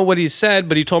don't know what he said,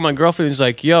 but he told my girlfriend, he's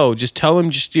like, yo, just tell him,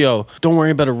 don't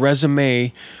worry about a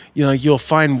resume. You'll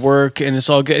find work and it's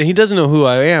all good. And he doesn't know who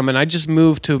I am. And I just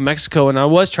moved to Mexico and I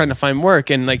was trying to find work.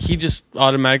 And like, he just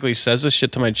automatically says this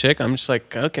shit to my chick. I'm just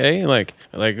like, okay, like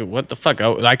what the fuck?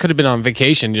 I could have been on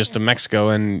vacation just to Mexico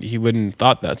and he wouldn't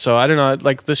thought that. So I don't know.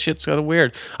 Like, this shit's kind of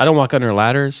weird. I don't walk under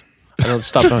ladders. I don't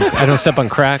step on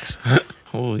cracks.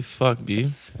 Holy fuck,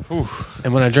 B. Whew.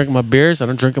 And when I drink my beers, I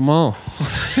don't drink them all.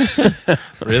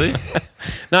 Really?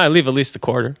 No, I leave at least a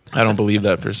quarter. I don't believe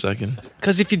that for a second.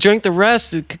 Because if you drink the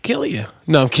rest, it could kill you.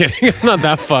 No, I'm kidding. I'm not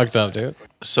that fucked up, dude.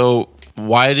 So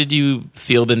why did you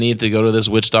feel the need to go to this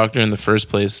witch doctor in the first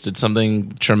place? Did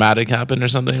something traumatic happen or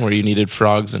something where you needed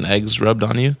frogs and eggs rubbed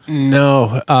on you?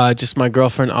 No, just my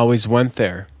girlfriend always went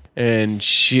there. And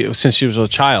since she was a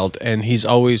child, and he's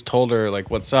always told her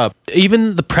like, "What's up?"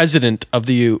 Even the president of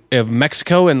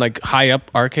Mexico and like high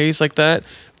up arcades like that,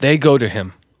 they go to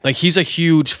him. Like, he's a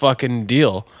huge fucking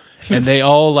deal, and they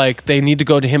all they need to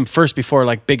go to him first before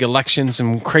like big elections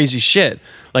and crazy shit.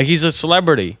 Like, he's a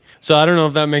celebrity. So I don't know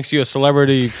if that makes you a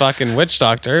celebrity fucking witch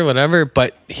doctor or whatever,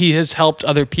 but he has helped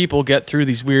other people get through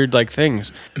these weird like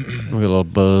things. We get a little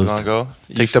buzzed. You wanna go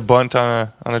take the Bunt on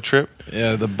a trip?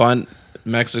 Yeah, the Bunt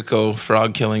Mexico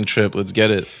frog killing trip. Let's get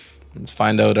it. Let's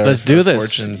find out our Let's do this.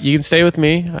 fortunes. You can stay with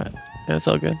me. That's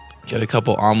all good. Get a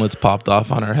couple omelets popped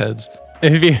off on our heads.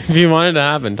 If you want it to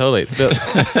happen, totally.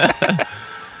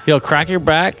 He'll crack your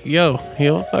back. He'll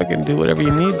fucking do whatever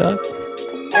you need, dog.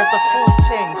 It's a cool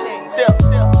thing.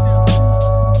 Still.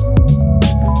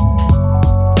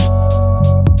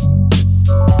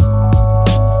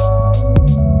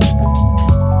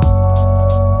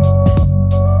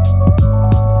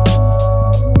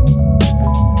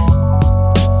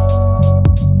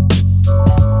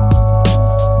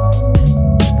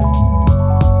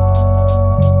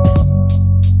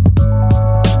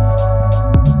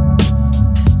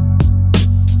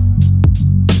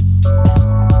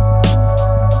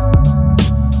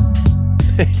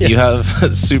 You have a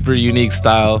super unique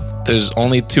style. There's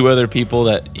only two other people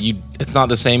it's not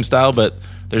the same style, but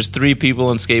there's three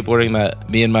people in skateboarding that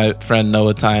me and my friend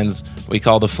Noah Tynes, we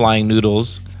call the Flying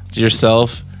Noodles. It's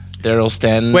yourself, Daryl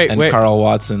Stanton, and Carl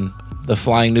Watson, the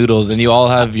Flying Noodles, and you all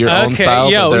have your own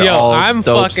style, but they're all I'm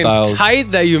dope fucking styles.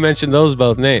 tight that you mentioned those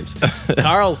both names.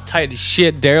 Carl's tight as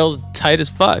shit, Daryl's tight as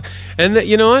fuck. And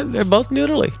you know what? They're both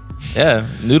noodly. Yeah,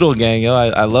 Noodle Gang, yo,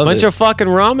 I love Bunch it. of fucking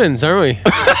ramens, aren't we?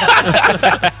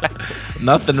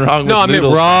 Nothing wrong with No, I mean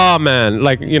noodles. raw, man.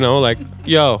 Like,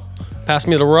 yo, pass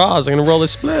me the raws. I'm gonna roll a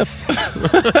spliff.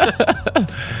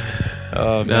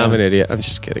 Oh, No, I'm an idiot. I'm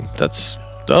just kidding. That's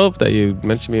dope that you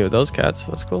mentioned me with those cats.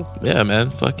 That's cool. Yeah, man,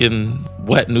 fucking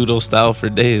wet noodle style for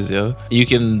days, yo. You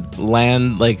can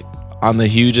land like on the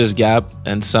hugest gap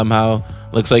and somehow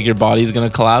looks like your body's gonna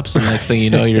collapse, and next thing you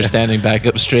know, you're standing back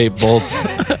up straight, bolts.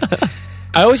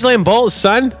 I always land bolts,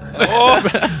 son.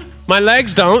 Oh, my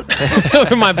legs don't.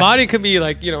 My body could be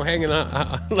hanging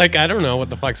out. Like, I don't know what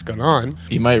the fuck's going on.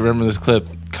 You might remember this clip.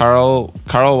 Carl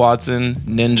Watson,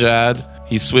 ninja ad.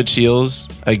 He switch heels,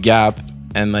 a gap,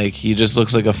 and he just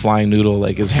looks like a flying noodle.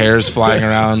 Like, his hair's flying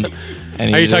around.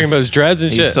 And Are you talking about his dreads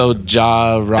and shit? He's so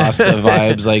Rasta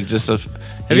vibes, like just a.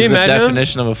 Have you met him?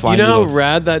 Definition of a flying noodle. You know noodle. how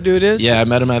rad that dude is? Yeah, I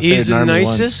met him at He's Third the and Army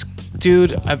nicest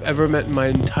dude I've ever met in my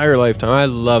entire lifetime. I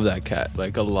love that cat,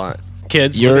 like, a lot.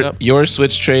 Kids, look it up. Your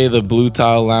switch tray, the Blue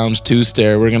Tile Lounge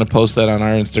 2-stair. We're gonna post that on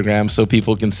our Instagram so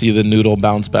people can see the noodle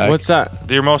bounce back. What's that?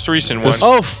 Your most recent one.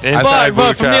 Oh, Inside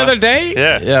fuck, from the Tile. other day?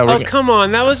 Yeah. Yeah. Oh, come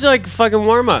on. That was like fucking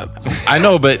warm up. I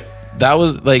know, but that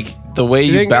was like the way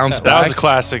you didn't get bounce that. That back. was a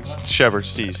classic Sheppard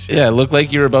tease. Yeah, it looked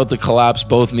like you were about to collapse,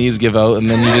 both knees give out, and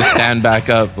then you just stand back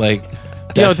up. Like,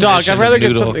 Yo, dog, definition I'd rather of get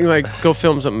noodle. something go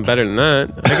film something better than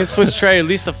that. I can switch tray at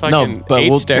least a fucking No, but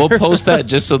 8-stair. we'll post that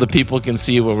just so the people can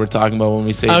see what we're talking about when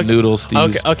we say Okay. noodle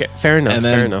steez. Okay, fair enough. And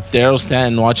fair then enough. Daryl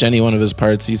Stanton, watch any one of his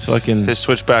parts. He's fucking. His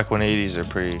switchback 180s are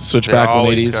pretty. Switchback they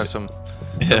always 180s. got some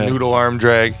Yeah. noodle arm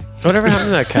drag. Whatever happened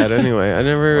to that cat anyway? I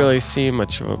never really see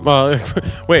much of him. Well,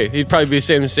 wait, he'd probably be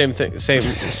saying the same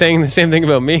thing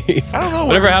about me. I don't know.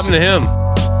 Whatever happened to him?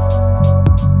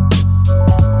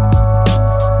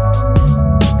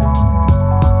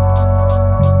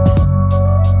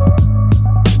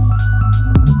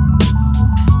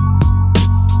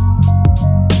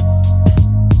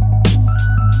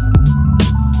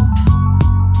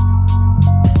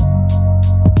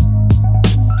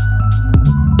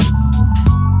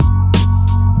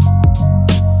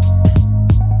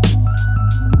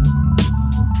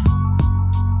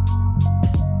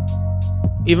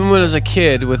 even when I was a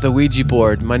kid with a Ouija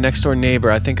board, my next door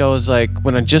neighbor, I think I was like,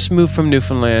 when I just moved from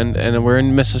Newfoundland and we're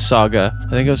in Mississauga, I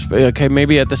think it was, okay,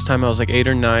 maybe at this time I was like 8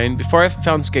 or 9, before I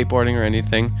found skateboarding or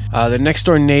anything. The next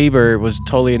door neighbor was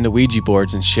totally into Ouija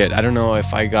boards and shit. I don't know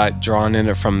if I got drawn in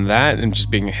it from that and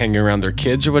just being hanging around their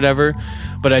kids or whatever,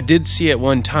 but I did see at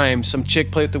one time some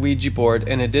chick play with the Ouija board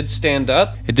and it did stand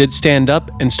up. It did stand up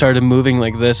and started moving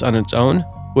like this on its own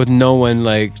with no one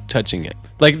like touching it.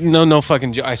 Like, no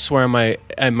fucking I swear on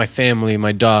my family,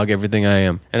 my dog, everything I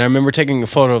am. And I remember taking a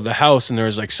photo of the house and there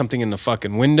was like something in the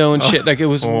fucking window and shit. Like it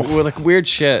was like weird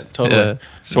shit, totally. Yeah.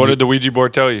 So what did the Ouija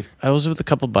board tell you? I was with a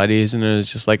couple buddies and it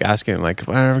was just like asking like,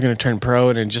 am I ever going to turn pro?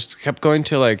 And it just kept going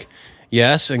to like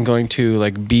yes and going to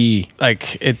like B.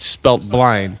 Like it spelt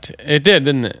blind. It did,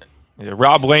 didn't it? Yeah,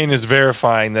 Rob Lane is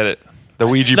verifying that the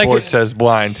Ouija board says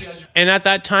blind. And at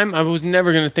that time, I was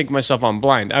never going to think myself on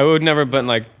blind. I would never been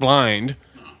like blind.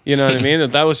 You know what I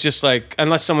mean? That was just like,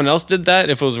 unless someone else did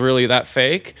that, if it was really that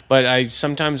fake. But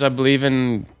sometimes I believe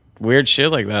in weird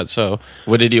shit like that. So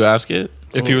What did you ask it?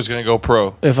 If he was going to go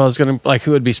pro. if I was going to, like,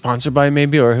 who would be sponsored by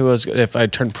maybe, or if I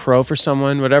turned pro for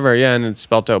someone, whatever. Yeah, and it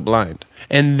spelled out blind.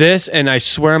 And I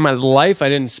swear on my life, I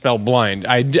didn't spell blind.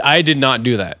 I did not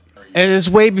do that. And it's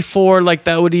way before like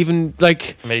that would even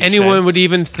like Make anyone sense. would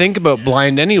even think about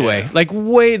blind anyway. Like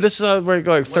this is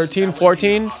like 13,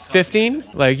 14, 15.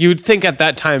 Like you'd think at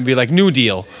that time it'd be like New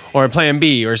Deal or Plan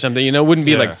B or something. You know, wouldn't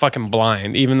be like fucking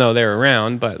blind, even though they're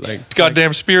around. But like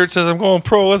Goddamn spirit says I'm going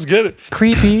pro. Let's get it.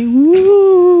 creepy.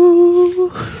 Woo.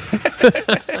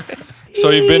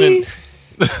 So you've been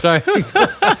in. Sorry.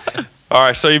 All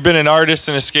right. So you've been an artist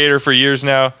and a skater for years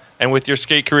now, and with your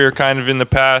skate career kind of in the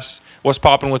past, what's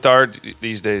popping with art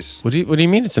these days? What do you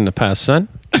mean it's in the past, son?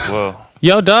 Well,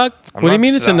 Yo, dog. What do you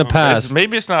mean it's in the past?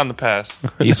 Maybe it's not in the past.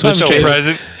 He switched Still straight,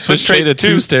 present. switched straight to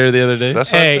two-stair the other day.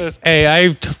 That's what I said. Hey,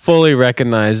 I fully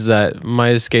recognize that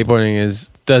my skateboarding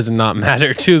does not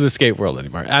matter to the skate world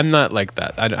anymore. I'm not like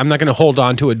that. I'm not going to hold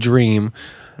on to a dream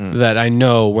that I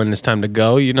know when it's time to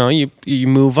go. You know, you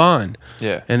move on.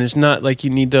 Yeah. And it's not like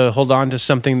you need to hold on to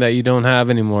something that you don't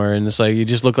have anymore. And it's like you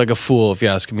just look like a fool if you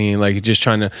ask me. Like you're just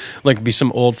trying to like be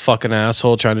some old fucking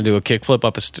asshole trying to do a kickflip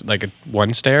up like a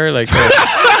one stair. Like.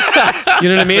 You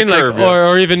know what I mean? Like, curve, yeah.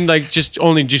 or even like just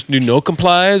do no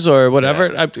complies or whatever.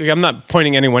 Yeah. I'm not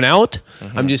pointing anyone out.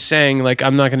 Mm-hmm. I'm just saying like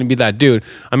I'm not going to be that dude.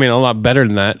 I mean, a lot better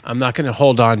than that. I'm not going to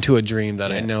hold on to a dream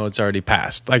that I know it's already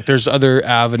past. Like there's other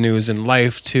avenues in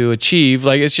life to achieve.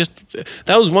 Like it's just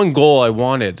that was one goal I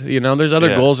wanted. You know, there's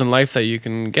other goals in life that you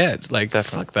can get. Like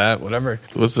fuck that, whatever.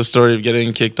 What's the story of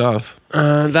getting kicked off?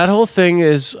 That whole thing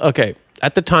is okay.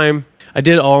 At the time, I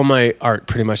did all my art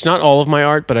pretty much. Not all of my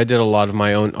art, but I did a lot of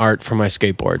my own art for my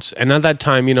skateboards. And at that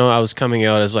time, you know, I was coming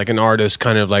out as like an artist,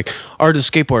 kind of like artist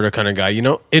skateboarder kind of guy, you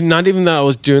know? It not even that I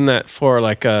was doing that for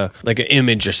like an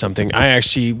image or something. I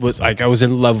actually was like, I was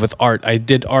in love with art. I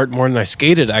did art more than I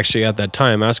skated actually at that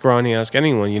time. Ask Ronnie, ask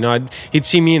anyone, you know? He'd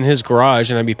see me in his garage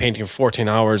and I'd be painting for 14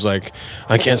 hours. Like,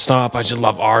 I can't stop. I just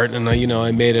love art. And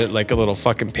I made it like a little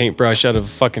fucking paintbrush out of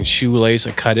fucking shoelace.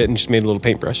 I cut it and just made a little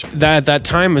paintbrush. At that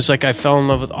time, it's like I fell in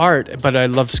love with art, but I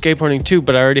love skateboarding too,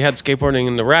 but I already had skateboarding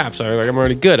in the wrap, so I'm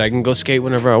already good. I can go skate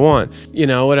whenever I want, you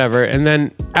know, whatever. And then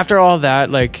after all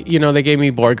that, like, you know, they gave me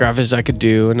board graphics I could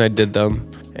do, and I did them,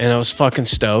 and I was fucking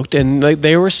stoked. And like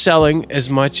they were selling as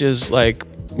much as like,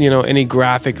 you know, any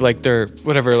graphic, like their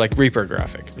whatever, like Reaper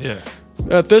graphic. Yeah.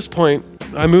 At this point,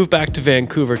 I moved back to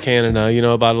Vancouver, Canada, you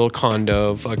know, bought a little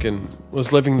condo, fucking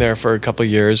was living there for a couple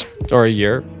years, or a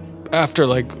year, after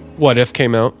like What If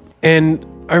came out. And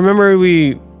I remember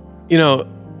we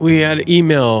had an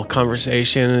email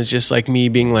conversation, and it's just like me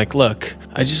being like, look,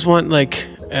 I just want like,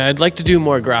 I'd like to do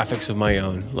more graphics of my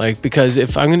own. Like, because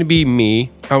if I'm going to be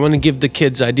me, I want to give the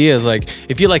kids ideas. Like,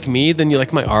 if you like me, then you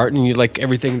like my art and you like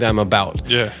everything that I'm about.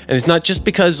 Yeah. And it's not just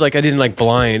because like I didn't like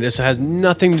Blind. This has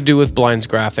nothing to do with Blind's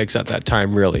graphics at that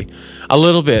time, really. A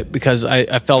little bit, because I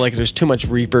felt like there's too much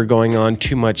Reaper going on,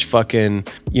 too much fucking,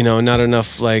 you know, not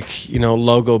enough like, you know,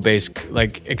 logo based,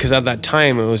 like, because at that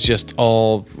time it was just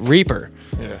all Reaper.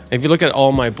 Yeah. If you look at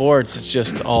all my boards, it's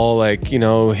just all like, you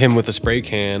know, him with a spray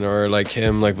can or like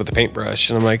him like with a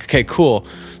paintbrush. And I'm like, okay, cool.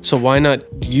 So why not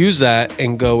use that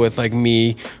and go with like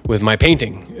me with my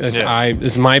painting?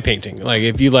 It's my painting. Like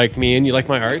if you like me and you like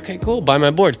my art, okay, cool, buy my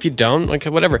board. If you don't, like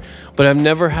whatever. But I've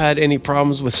never had any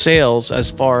problems with sales as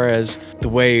far as the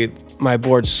way my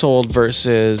board sold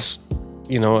versus,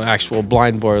 actual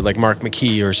blind board like Mark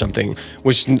McKee or something,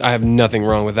 which I have nothing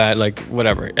wrong with that. Like,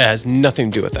 whatever. It has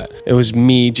nothing to do with that. It was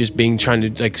me just trying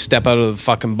to like step out of the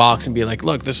fucking box and be like,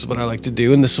 look, this is what I like to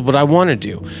do and this is what I want to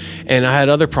do. And I had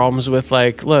other problems with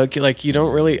like, look, like you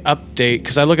don't really update,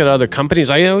 because I look at other companies.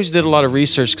 I always did a lot of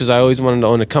research because I always wanted to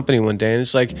own a company one day, and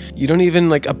it's like, you don't even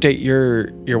like update your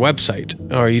website,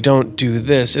 or you don't do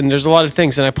this. And there's a lot of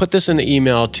things. And I put this in an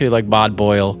email to like Bod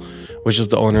Boyle, which is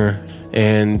the owner,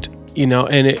 and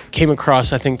and it came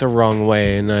across, I think, the wrong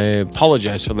way, and I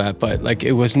apologize for that, but like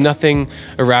it was nothing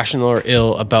irrational or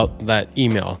ill about that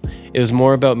email. It was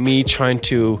more about me trying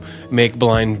to make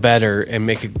Blind better and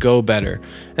make it go better.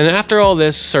 And after all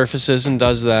this surfaces and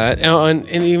does that, and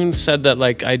even said that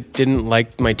like I didn't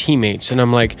like my teammates, and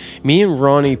I'm like, me and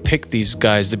Ronnie picked these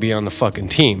guys to be on the fucking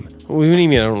team. What do you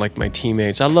mean I don't like my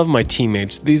teammates? I love my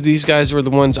teammates. These guys were the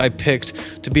ones I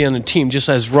picked to be on the team, just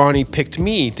as Ronnie picked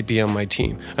me to be on my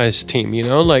team, his team,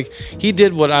 like he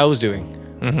did what I was doing.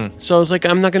 Mm-hmm. So I was like,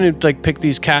 I'm not going to like pick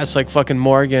these cats like fucking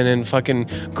Morgan and fucking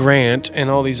Grant and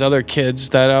all these other kids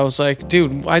that I was like,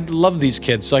 dude, I love these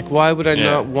kids. Like, why would I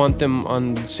not want them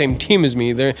on the same team as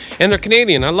me? They're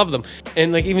Canadian. I love them.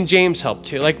 And like even James helped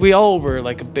too. Like we all were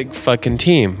like a big fucking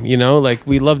team, like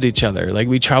we loved each other. Like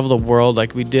we traveled the world.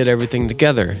 Like we did everything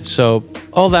together. So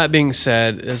all that being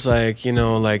said is like,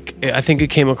 like I think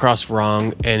it came across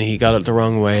wrong and he got it the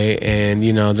wrong way. And,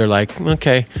 they're like,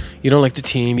 okay, you don't like the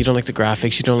team. You don't like the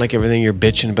graphics. You don't like everything. You're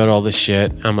bitching about all this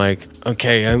shit. I'm like,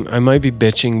 okay, I might be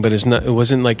bitching, but it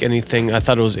wasn't like anything. I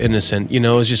thought it was innocent. It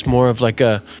was just more of like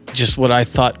just what I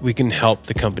thought we can help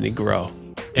the company grow.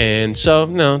 And so,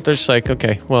 no, they're just like,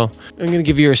 okay, well, I'm going to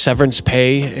give you a severance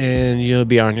pay and you'll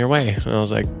be on your way. And I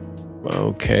was like,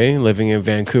 okay, living in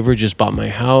Vancouver, just bought my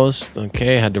house.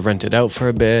 Okay, I had to rent it out for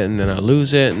a bit and then I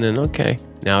lose it. And then, okay,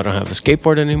 now I don't have a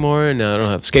skateboard anymore. And now I don't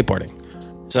have skateboarding.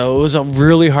 So it was a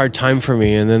really hard time for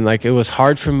me. And then like, it was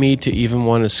hard for me to even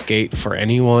want to skate for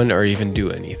anyone or even do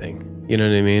anything. You know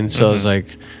what I mean? So I was like,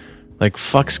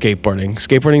 fuck skateboarding.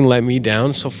 Skateboarding let me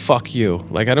down, so fuck you.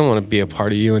 Like, I don't want to be a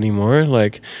part of you anymore.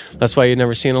 Like, that's why you've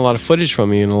never seen a lot of footage from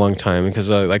me in a long time,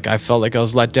 because I felt like I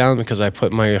was let down because I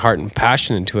put my heart and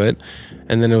passion into it,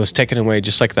 and then it was taken away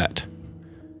just like that.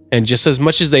 And just as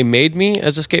much as they made me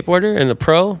as a skateboarder and a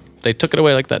pro, they took it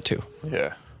away like that too.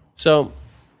 Yeah. So,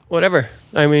 whatever.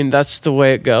 I mean, that's the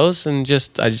way it goes. And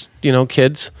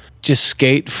kids, just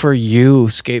skate for you.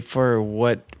 Skate for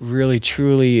what really,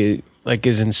 truly like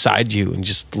is inside you, and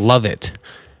just love it.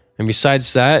 And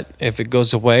besides that, if it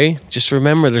goes away, just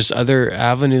remember there's other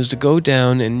avenues to go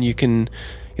down, and you don't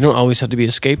always have to be a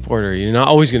skateboarder. You're not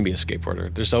always going to be a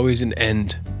skateboarder. There's always an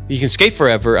end. You can skate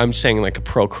forever. I'm saying like a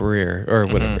pro career or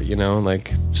whatever,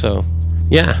 so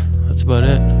yeah, that's about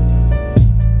it.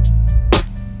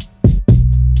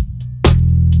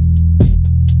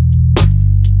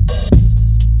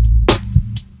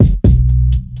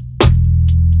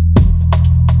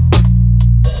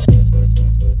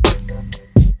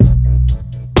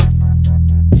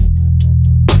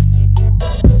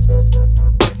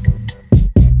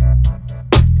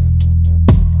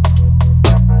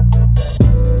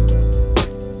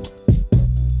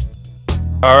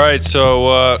 All right,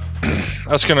 so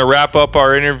that's going to wrap up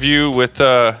our interview with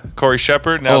Corey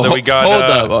Sheppard. Now that we got...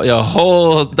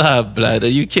 Hold up, blood. Are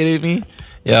you kidding me?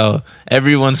 Yo,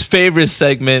 everyone's favorite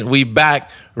segment. We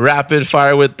back. Rapid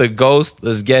fire with the ghost.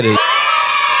 Let's get it.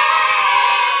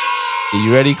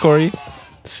 You ready, Corey?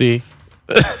 See.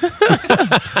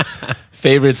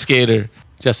 Favorite skater?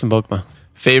 Justin Boekma.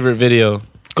 Favorite video?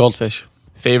 Goldfish.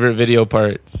 Favorite video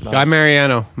part? Mouse. Guy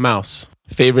Mariano. Mouse.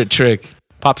 Favorite trick?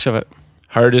 Pop shove it.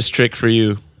 Hardest trick for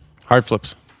you? Hard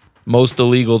flips. Most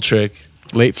illegal trick?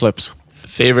 Late flips.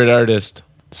 Favorite artist?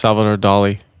 Salvador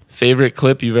Dali. Favorite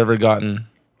clip you've ever gotten?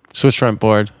 Swiss front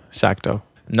board. Sacto.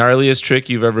 Gnarliest trick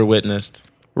you've ever witnessed?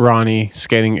 Ronnie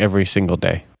skating every single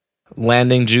day.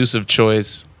 Landing juice of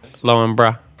choice?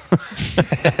 Lowenbra.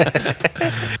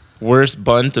 Worst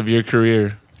bunt of your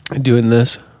career? Doing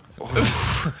this.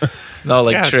 No,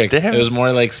 like God trick. Damn. It was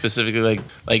more like specifically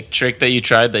like trick that you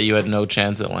tried that you had no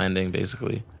chance at landing,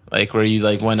 basically. Like where you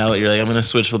like went out, you're like, I'm gonna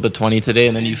switch flip a 20 today,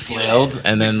 and then you flailed,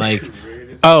 and then like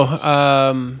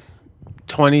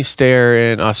 20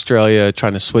 stair in Australia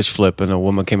trying to switch flip, and a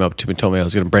woman came up to me and told me I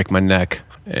was gonna break my neck,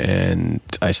 and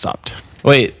I stopped.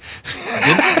 Wait,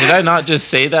 did I not just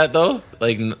say that though?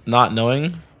 Like not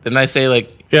knowing? Didn't I say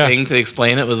like thing to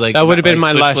explain it was like that would have been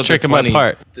my last trick of my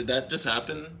part? Did that just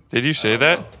happen? Did you say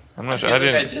that? I'm not sure. I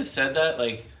didn't. I just said that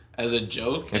like as a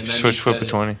joke. If you switch flip a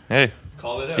 20, hey,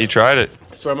 call it out. he tried it.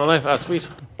 I swear on my life, squeeze.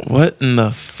 What in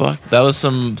the fuck? That was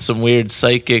some weird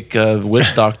psychic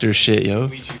witch doctor shit, yo.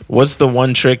 What's the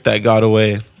one trick that got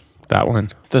away? That one.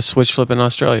 The switch flip in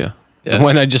Australia. Yeah. The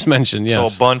one I just mentioned,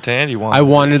 yes. So Bunt and you wanted I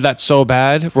wanted that so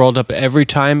bad. Rolled up every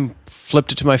time,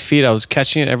 flipped it to my feet. I was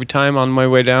catching it every time on my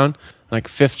way down. Like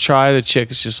fifth try, the chick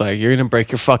is just like, you're going to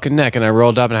break your fucking neck. And I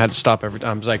rolled up and I had to stop every time.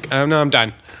 I was like, oh, no, I'm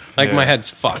done. Like my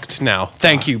head's fucked now.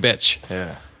 Thank you, bitch.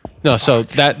 Yeah. No, so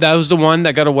that was the one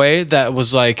that got away. That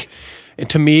was like,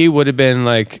 to me, would have been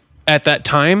like, at that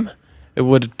time, it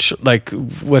would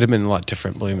have been a lot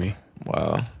different, believe me.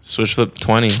 Wow. Switch flip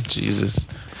 20. Jesus.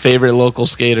 Favorite local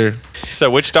skater? Is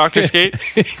that witch doctor skate?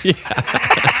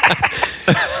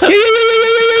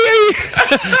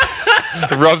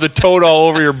 Rub the toad all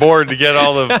over your board to get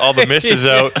all the misses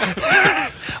out.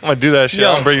 I'm gonna do that shit.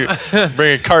 I'm gonna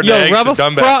bring a carton of eggs to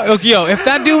Dumback. Okay, yo, if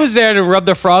that dude was there to rub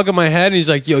the frog on my head and he's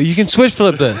like, yo, you can switch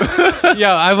flip this. Yo,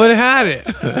 I would have had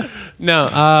it.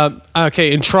 No,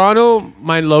 okay, in Toronto,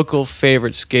 my local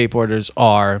favorite skateboarders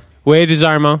are Wade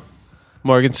Desarmo,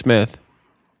 Morgan Smith,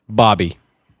 Bobby.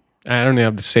 I don't even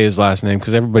have to say his last name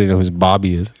because everybody knows who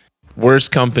Bobby is.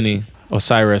 Worst company?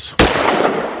 Osiris.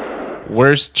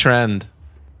 Worst trend?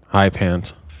 High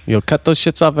pants. You'll cut those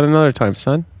shits off at another time,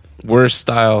 son. Worst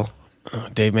style?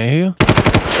 Dave Mayhew.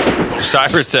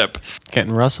 Cyrus Hip.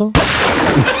 Kenton Russell.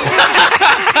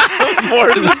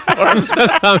 More to the storm.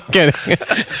 I'm kidding.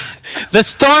 The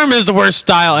Storm is the worst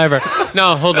style ever.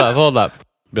 No, hold up.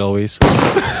 Bill Weiss.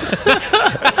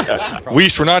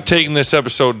 Weiss, we're not taking this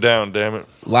episode down, damn it.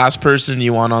 Last person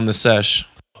you want on the sesh?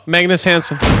 Magnus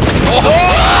Hansen.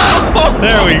 Oh!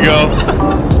 There we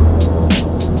go.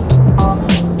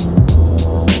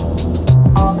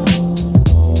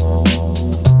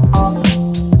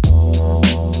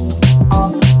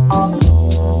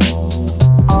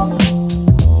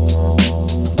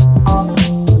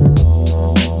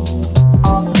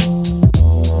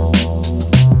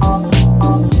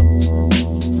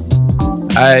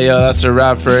 Alright, yo, that's a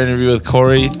wrap for our interview with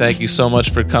Corey. Thank you so much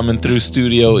for coming through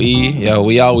Studio E. Yo,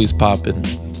 we always poppin'.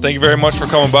 Thank you very much for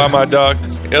coming by, my dog.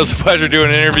 It was a pleasure doing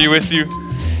an interview with you.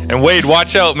 And Wade,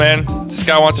 watch out, man. This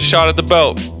guy wants a shot at the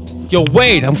belt. Yo,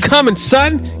 Wade, I'm coming,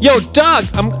 son. Yo, dog,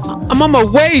 I'm on my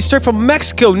way straight from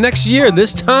Mexico next year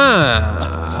this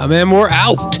time. Man, we're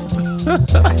out.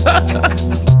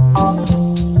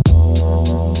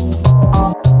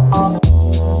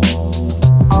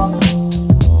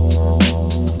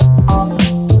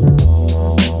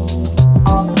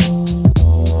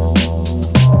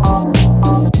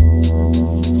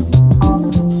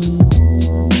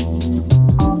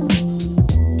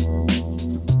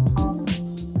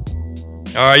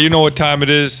 All right, you know what time it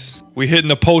is. We hitting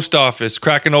the post office,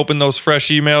 cracking open those fresh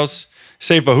emails.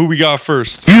 Seifa, who we got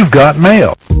first? You've got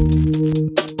mail.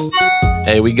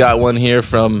 Hey, we got one here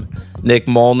from Nick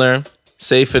Molnar.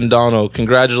 Safe and Dono,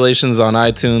 congratulations on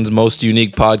iTunes' most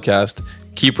unique podcast.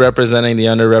 Keep representing the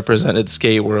underrepresented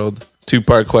skate world.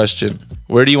 Two-part question.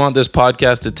 Where do you want this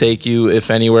podcast to take you,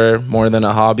 if anywhere, more than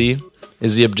a hobby?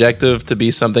 Is the objective to be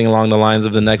something along the lines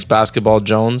of the next Basketball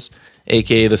Jones,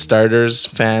 aka the starters,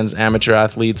 fans, amateur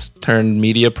athletes turned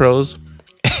media pros?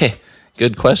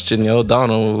 Good question, yo.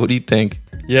 Dono, what do you think?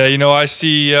 Yeah, you know, I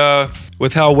see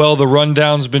with how well the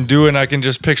rundown's been doing, I can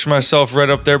just picture myself right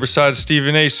up there beside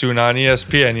Stephen A. soon on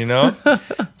ESPN, you know?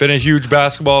 Been a huge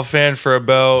basketball fan for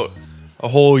about a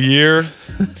whole year.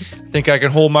 Think I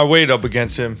can hold my weight up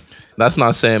against him. That's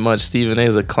not saying much. Stephen A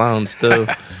is a clown still,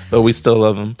 but we still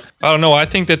love him. I don't know. I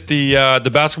think that the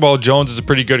Basketball Jones is a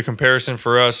pretty good comparison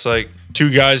for us. Like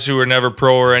two guys who were never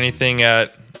pro or anything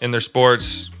in their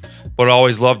sports, but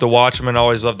always loved to watch them and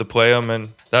always loved to play them, and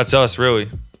that's us, really.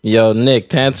 Yo, Nick,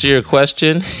 to answer your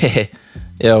question,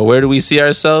 yo, where do we see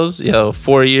ourselves? Yo,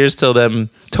 4 years till them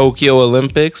Tokyo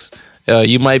Olympics.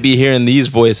 You might be hearing these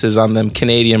voices on them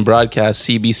Canadian broadcasts,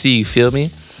 CBC, you feel me?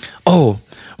 Oh,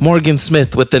 Morgan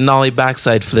Smith with the nollie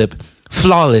backside flip.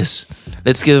 Flawless.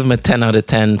 Let's give him a 10 out of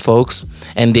 10, folks.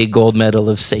 And a gold medal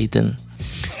of Satan.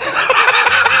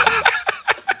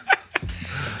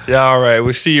 Yeah, all right.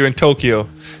 We'll see you in Tokyo.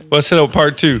 Let's hit up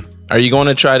part 2. Are you going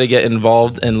to try to get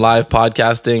involved in live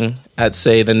podcasting at,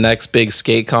 say, the next big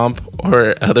skate comp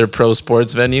or other pro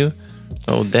sports venue?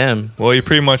 Oh, damn. Well, you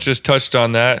pretty much just touched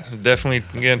on that. Definitely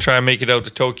going to try and make it out to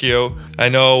Tokyo. I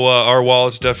know our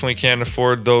wallets definitely can't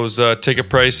afford those ticket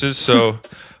prices, so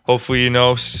hopefully, you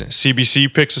know,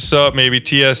 CBC picks us up, maybe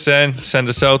TSN, send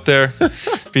us out there,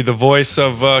 be the voice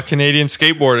of Canadian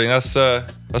skateboarding.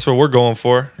 That's what we're going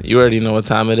for. You already know what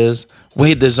time it is.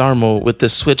 Wade Desarmo with the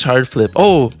switch hard flip.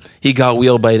 Oh, he got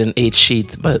wheel bite in 8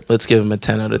 sheet, but let's give him a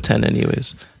 10 out of 10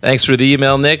 anyways. Thanks for the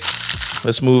email, Nick.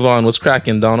 Let's move on. What's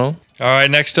cracking, Dono? All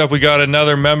right, next up, we got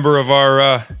another member of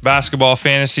our basketball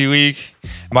fantasy league,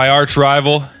 my arch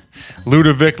rival,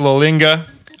 Ludovic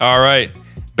Lalinga. All right,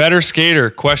 better skater,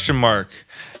 question mark.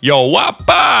 Yo,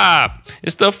 wapa!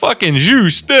 It's the fucking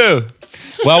juice still.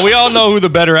 Well, we all know who the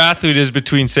better athlete is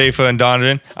between Seifa and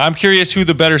Donovan. I'm curious who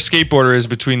the better skateboarder is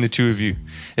between the two of you.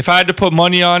 If I had to put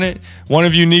money on it, one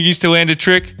of you niggies to land a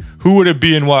trick, who would it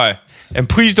be and why? And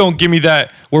please don't give me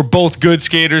that we're both good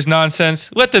skaters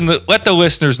nonsense. Let the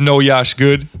listeners know Yash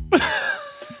good. All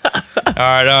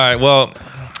right. Well,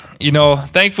 you know,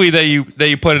 thankfully that you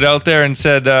put it out there and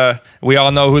said we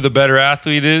all know who the better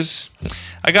athlete is.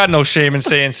 I got no shame in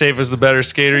saying Seifa's the better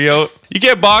skater, yo. You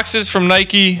get boxes from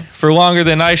Nike for longer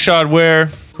than I shod wear.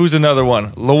 Who's another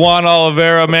one? Luan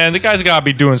Oliveira, man. The guy's got to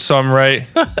be doing something right.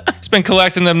 He's been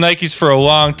collecting them Nikes for a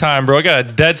long time, bro. I got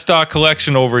a dead stock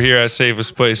collection over here at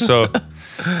Seifa's place, so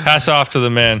hats off to the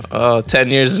man. Oh, 10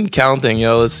 years and counting,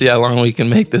 yo. Let's see how long we can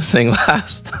make this thing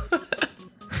last.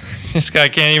 This guy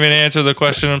can't even answer the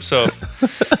question himself.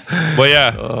 But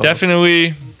yeah,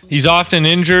 definitely, he's often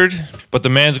injured, but the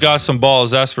man's got some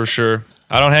balls, that's for sure.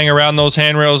 I don't hang around those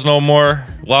handrails no more.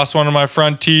 Lost one of my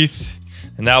front teeth,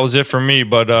 and that was it for me.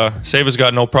 But Seifa's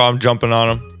got no problem jumping on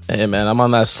him. Hey, man, I'm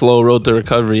on that slow road to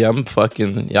recovery. I'm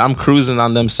cruising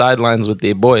on them sidelines with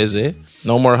the boys, eh?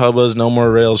 No more hubbas, no more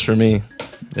rails for me.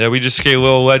 Yeah, we just skate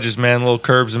little ledges, man, little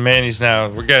curbs and manis now.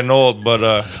 We're getting old,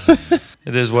 but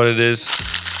it is what it is.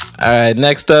 All right,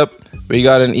 next up, we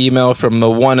got an email from the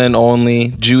one and only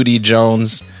Judy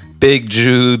Jones, Big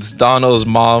Jude's, Donald's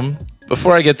mom.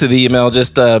 Before I get to the email,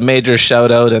 just a major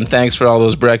shout out and thanks for all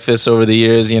those breakfasts over the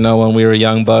years, you know, when we were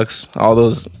young bucks. All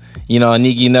those, you know,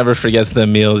 Anigi never forgets the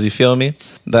meals, you feel me?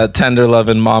 That tender love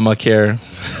and mama care.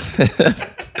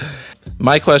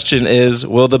 My question is,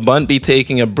 will the Bunt be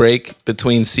taking a break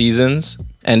between seasons?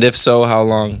 And if so, how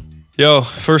long? Yo,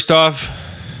 first off,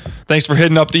 thanks for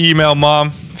hitting up the email,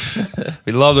 Mom.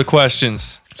 We love the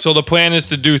questions. So the plan is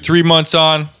to do 3 months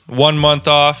on, 1 month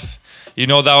off. You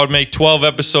know, that would make 12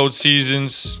 episode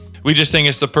seasons. We just think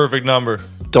it's the perfect number.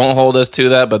 Don't hold us to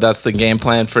that, but that's the game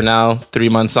plan for now. 3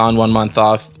 months on, 1 month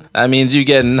off. That means you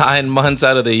get 9 months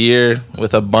out of the year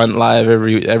with a Bunt live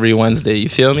every Wednesday. You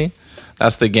feel me?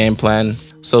 That's the game plan.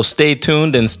 So stay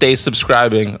tuned and stay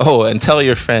subscribing. Oh, and tell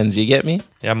your friends. You get me?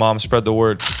 Yeah, Mom, spread the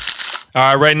word.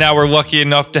 All right, right now we're lucky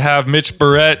enough to have Mitch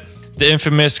Barrett, the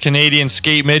infamous Canadian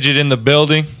skate midget, in the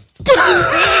building.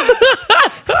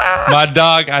 My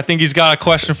dog, I think he's got a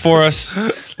question for us.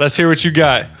 Let's hear what you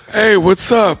got. Hey,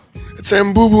 what's up? It's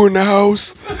Mbubu in the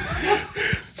house.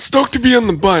 Stoked to be on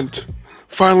the Bunt.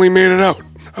 Finally made it out.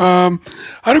 I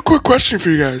had a quick question for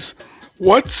you guys.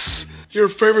 What's your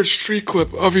favorite street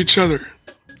clip of each other?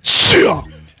 All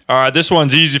right, this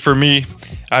one's easy for me.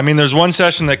 I mean, there's one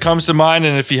session that comes to mind,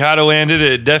 and if he had to land it,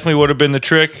 it definitely would have been the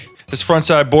trick. This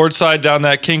frontside board slide down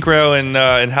that kink rail in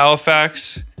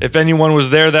Halifax. If anyone was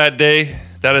there that day,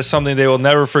 that is something they will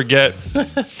never forget.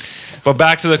 But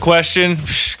back to the question.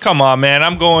 Come on, man.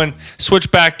 I'm going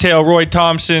switchback tail Roy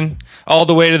Thompson all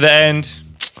the way to the end.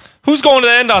 Who's going to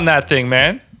the end on that thing,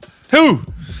 man? Who?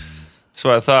 That's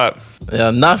what I thought. Yeah,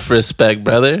 enough respect,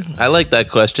 brother. I like that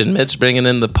question. Mitch bringing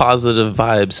in the positive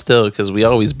vibes still, because we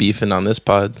always beefing on this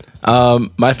pod.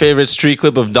 My favorite street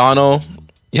clip of Dono.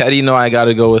 Yeah, do you know I got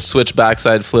to go with switch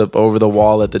backside flip over the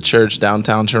wall at the church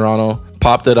downtown Toronto.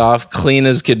 Popped it off, clean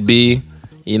as could be.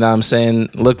 You know what I'm saying?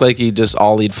 Looked like he just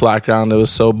ollied flat ground. It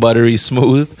was so buttery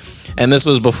smooth. And this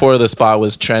was before the spot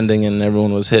was trending and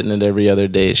everyone was hitting it every other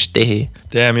day.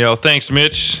 Damn, yo. Thanks,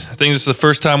 Mitch. I think this is the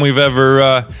first time we've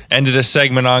ever ended a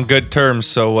segment on good terms,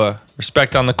 so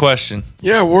respect on the question.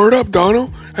 Yeah, word up, Dono.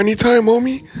 Anytime,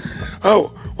 homie.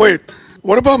 Oh, wait.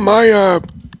 What about my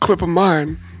clip of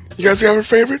mine? You guys have a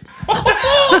favorite? All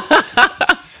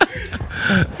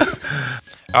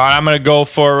right, I'm going to go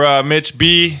for Mitch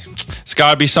B. It's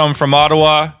got to be something from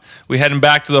Ottawa. We heading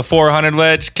back to the 400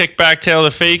 ledge. Kick back tail to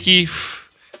fakie.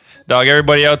 Dog,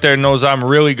 everybody out there knows I'm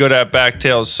really good at back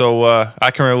tails, so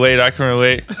I can relate.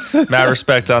 Mad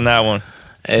respect on that one.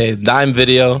 Hey, dime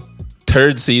video,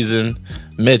 third season.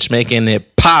 Mitch making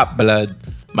it pop, blood.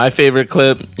 My favorite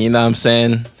clip, you know what I'm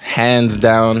saying? Hands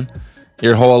down.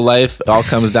 Your whole life, it all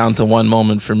comes down to one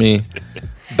moment for me.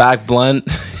 Back blunt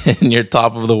in your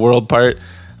top of the world part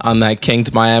on that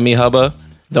kinked Miami hubba.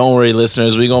 Don't worry,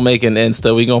 listeners. We gonna make an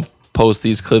Insta. We gonna post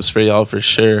these clips for y'all for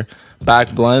sure.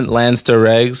 Back blunt, lands to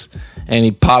regs, and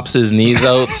he pops his knees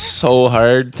out so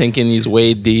hard, thinking he's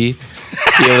Wade D.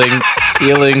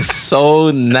 Feeling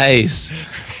so nice.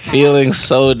 Feeling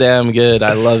so damn good.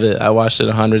 I love it. I watched it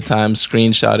 100 times,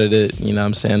 screenshotted it, you know what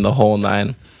I'm saying, the whole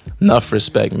nine. Enough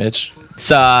respect, Mitch.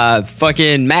 It's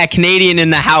fucking Matt Canadian in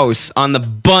the house on the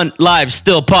Bunt Live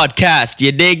Still podcast.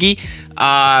 You diggy?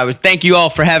 Thank you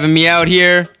all for having me out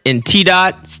here in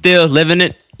T-Dot, still living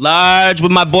it large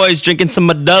with my boys, drinking some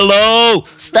Modelo.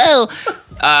 Still.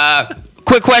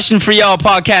 Quick question for y'all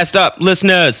podcast up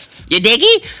listeners. You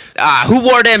diggy? Who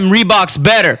wore them Reeboks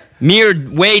better? Me or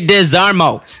Wade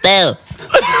Desarmo? Still.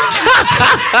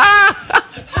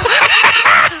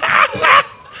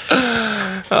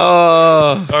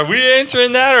 Oh, Are we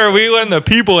answering that, or are we letting the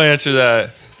people answer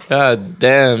that? god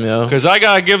damn, yo. Because I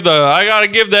gotta give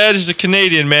the edge to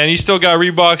Canadian, man. He still got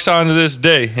Reeboks on to this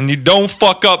day, and you don't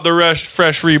fuck up the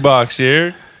fresh Reeboks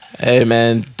here. Hey,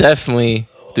 man, definitely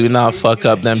do not fuck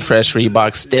up them fresh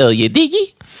Reeboks still, you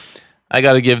diggy? I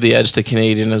got to give the edge to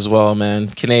Canadian as well, man.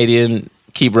 Canadian,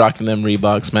 keep rocking them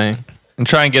Reeboks, man. And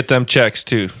try and get them checks,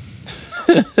 too.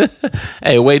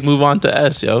 Hey, Wade, move on to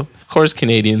S, yo. Of course,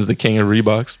 Canadian's the king of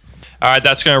Reeboks. All right,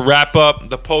 that's going to wrap up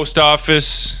the post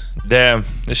office. Damn,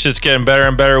 this shit's getting better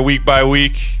and better week by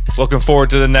week. Looking forward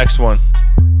to the next one.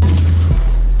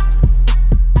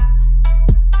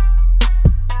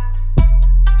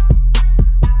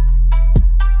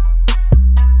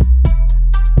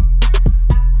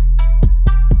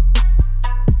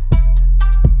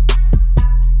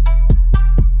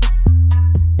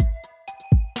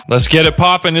 Let's get it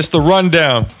poppin'. It's the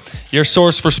rundown. Your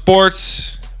source for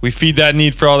sports. We feed that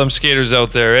need for all them skaters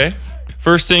out there, eh?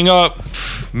 First thing up,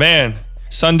 man,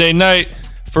 Sunday night,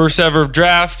 first ever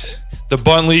draft, the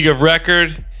Bunt League of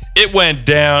Record. It went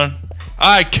down.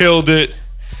 I killed it.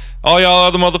 All y'all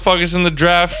other motherfuckers in the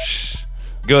draft,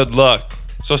 good luck.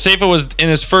 So Seifa was in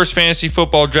his first fantasy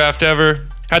football draft ever.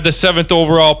 Had the 7th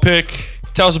overall pick.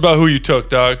 Tell us about who you took,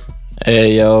 dog.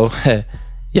 Hey, yo.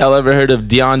 Y'all ever heard of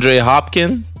DeAndre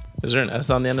Hopkins? Is there an S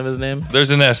on the end of his name?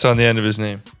 There's an S on the end of his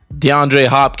name. DeAndre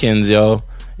Hopkins, yo.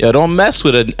 Yo, don't mess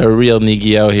with a real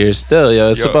niggy out here still,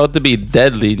 yo. It's about to be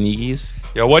deadly, niggies.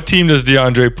 Yo, what team does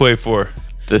DeAndre play for?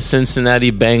 The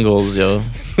Cincinnati Bengals, yo.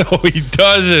 No, he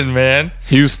doesn't, man.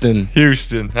 Houston.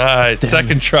 All right, damn.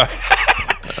 Second try.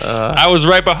 I was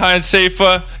right behind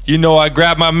Seifa. You know, I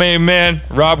grabbed my main man,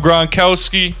 Rob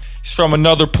Gronkowski. He's from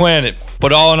another planet.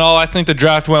 But all in all, I think the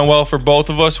draft went well for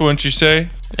both of us, wouldn't you say?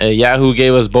 Yahoo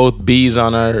gave us both B's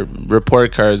on our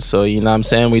report cards, so you know what I'm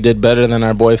saying? We did better than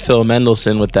our boy Phil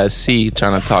Mendelssohn with that C,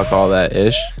 trying to talk all that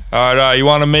ish. All right, you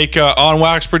want to make an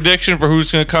on-wax prediction for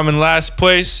who's going to come in last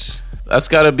place? That's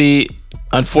got to be,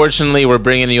 unfortunately, we're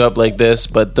bringing you up like this,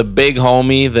 but the big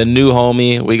homie, the new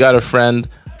homie, we got a friend,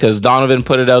 because Donovan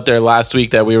put it out there last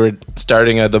week that we were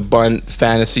starting the Bunt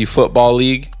Fantasy Football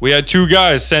League. We had 2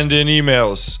 guys send in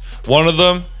emails. One of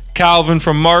them, Calvin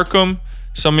from Markham.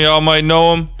 Some of y'all might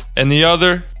know him. And the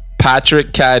other?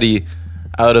 Patrick Caddy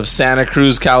out of Santa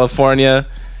Cruz, California.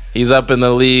 He's up in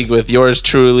the league with yours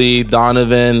truly,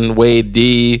 Donovan, Wade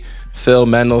D, Phil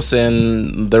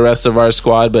Mendelssohn, the rest of our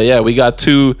squad. But yeah, we got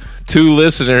two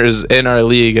listeners in our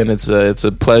league, and it's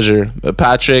a pleasure. But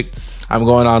Patrick, I'm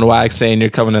going on wax saying you're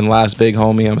coming in last, big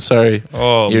homie. I'm sorry.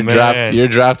 Oh, man. Your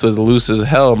draft was loose as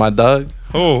hell, my dog.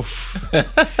 Oh.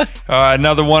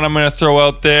 Another one I'm going to throw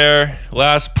out there.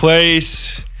 Last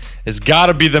place has got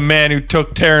to be the man who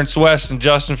took Terrence West and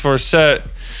Justin Forsett.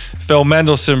 Phil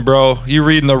Mendelssohn, bro. You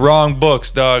reading the wrong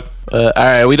books, dog. All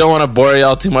right, we don't want to bore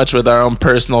y'all too much with our own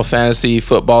personal fantasy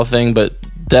football thing, but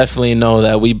definitely know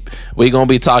that we going to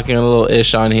be talking a little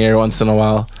ish on here once in a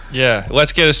while. Yeah,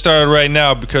 let's get it started right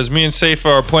now because me and Seifa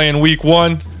are playing week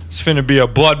 1. It's finna be a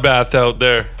bloodbath out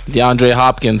there. DeAndre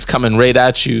Hopkins coming right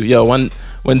at you. Yo,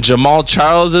 when Jamal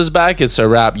Charles is back, it's a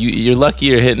wrap. You're lucky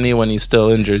you're hitting me when he's still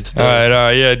injured. Still. All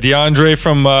right, yeah. DeAndre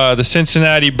from the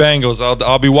Cincinnati Bengals.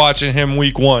 I'll be watching him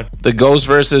week 1. The Ghost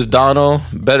versus Donald.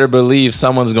 Better believe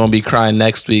someone's going to be crying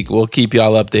next week. We'll keep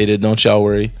y'all updated. Don't y'all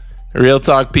worry. Real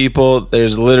talk, people.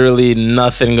 There's literally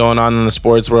nothing going on in the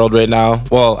sports world right now.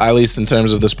 Well, at least in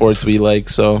terms of the sports we like.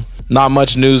 So not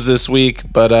much news this week,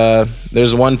 but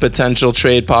there's one potential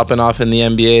trade popping off in the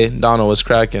NBA. Donald was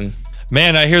cracking.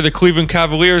 Man, I hear the Cleveland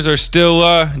Cavaliers are still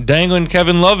dangling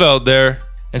Kevin Love out there.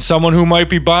 And someone who might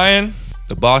be buying,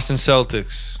 the Boston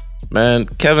Celtics. Man,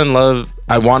 Kevin Love,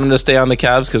 I want him to stay on the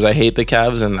Cavs because I hate the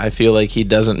Cavs and I feel like he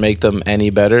doesn't make them any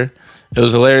better. It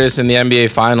was hilarious in the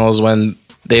NBA Finals when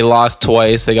they lost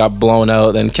twice. They got blown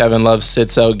out. Then Kevin Love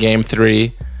sits out game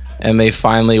 3 and they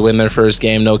finally win their first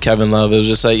game. No Kevin Love. It was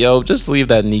just like, yo, just leave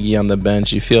that niggy on the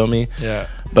bench. You feel me? Yeah.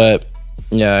 But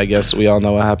yeah, I guess we all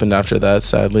know what happened after that,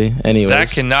 sadly. Anyways.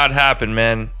 That cannot happen,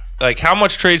 man. Like, how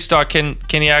much trade stock can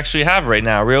he actually have right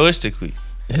now, realistically?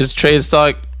 His trade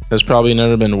stock has probably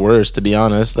never been worse, to be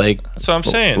honest. Like, that's what I'm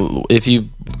saying. If you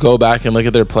go back and look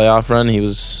at their playoff run, he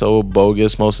was so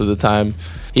bogus most of the time.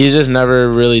 He's just never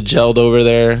really gelled over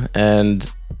there, and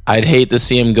I'd hate to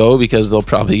see him go because they'll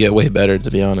probably get way better,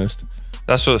 to be honest.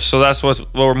 That's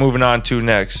what we're moving on to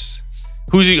next.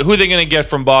 Who are they going to get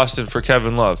from Boston for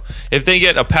Kevin Love? If they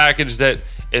get a package that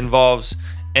involves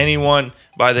anyone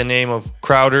by the name of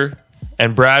Crowder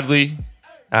and Bradley,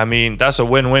 I mean, that's a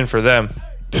win-win for them.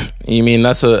 You mean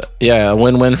that's a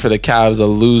win-win for the Cavs, a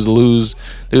lose-lose.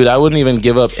 Dude, I wouldn't even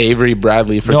give up Avery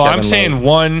Bradley for Kevin Love. No, I'm saying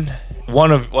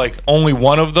one of like only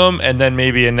one of them, and then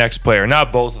maybe a next player,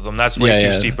 not both of them. That's way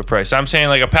too steep a price. I'm saying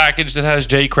like a package that has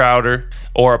Jay Crowder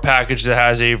or a package that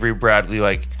has Avery Bradley,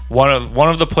 like one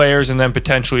of the players, and then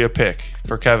potentially a pick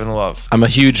for Kevin Love. I'm a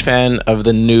huge fan of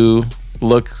the new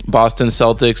look Boston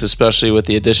Celtics, especially with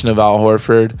the addition of Al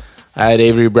Horford. I had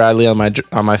Avery Bradley on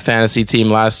my fantasy team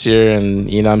last year, and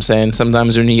you know what I'm saying,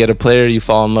 sometimes when you get a player, you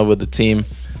fall in love with the team,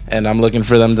 and I'm looking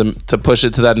for them to push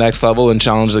it to that next level and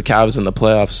challenge the Cavs in the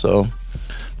playoffs. So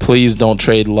please don't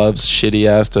trade Love's shitty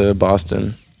ass to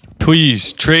Boston.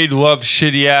 Please trade Love's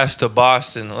shitty ass to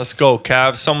Boston. Let's go,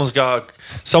 Cavs. Someone's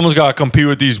got to compete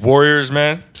with these Warriors,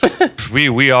 man.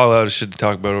 we all have shit to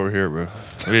talk about over here, bro.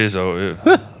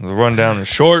 The rundown is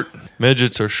short.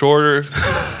 Midgets are shorter.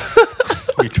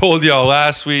 We told y'all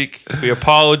last week. We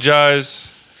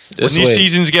apologize. When these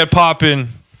seasons get popping,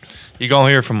 you're going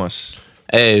to hear from us.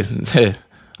 Hey,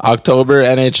 October,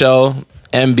 NHL,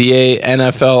 NBA,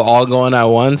 NFL, all going at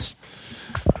once.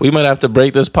 We might have to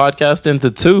break this podcast into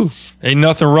 2. Ain't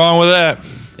nothing wrong with that.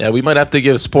 Yeah, we might have to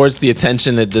give sports the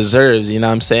attention it deserves, you know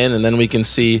what I'm saying? And then we can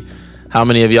see how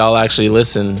many of y'all actually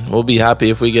listen. We'll be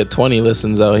happy if we get 20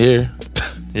 listens out here.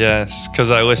 Yeah, it's because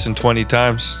I listened 20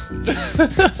 times.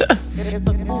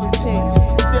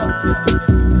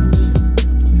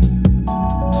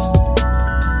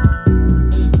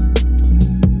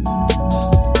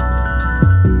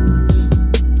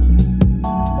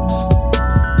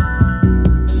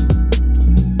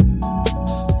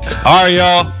 All right,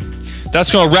 y'all.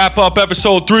 That's going to wrap up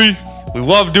episode 3. We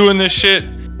love doing this shit.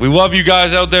 We love you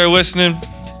guys out there listening.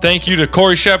 Thank you to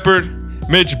Corey Sheppard,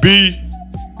 Mitch B,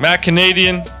 Matt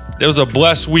Canadian. It was a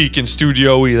blessed week in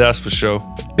Studio E, that's for sure.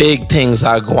 Big things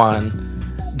are going.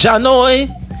 Janoi,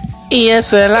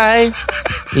 ESLI,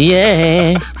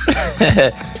 yeah.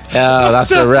 Yeah,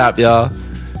 that's a wrap, y'all.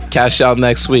 Cash out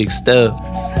next week still.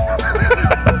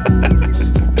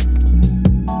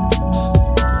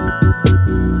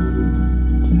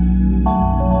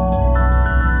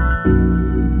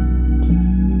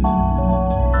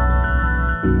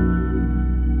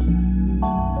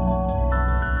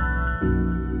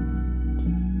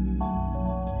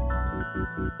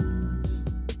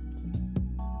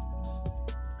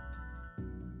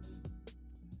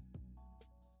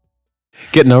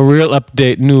 Getting a real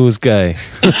update news guy.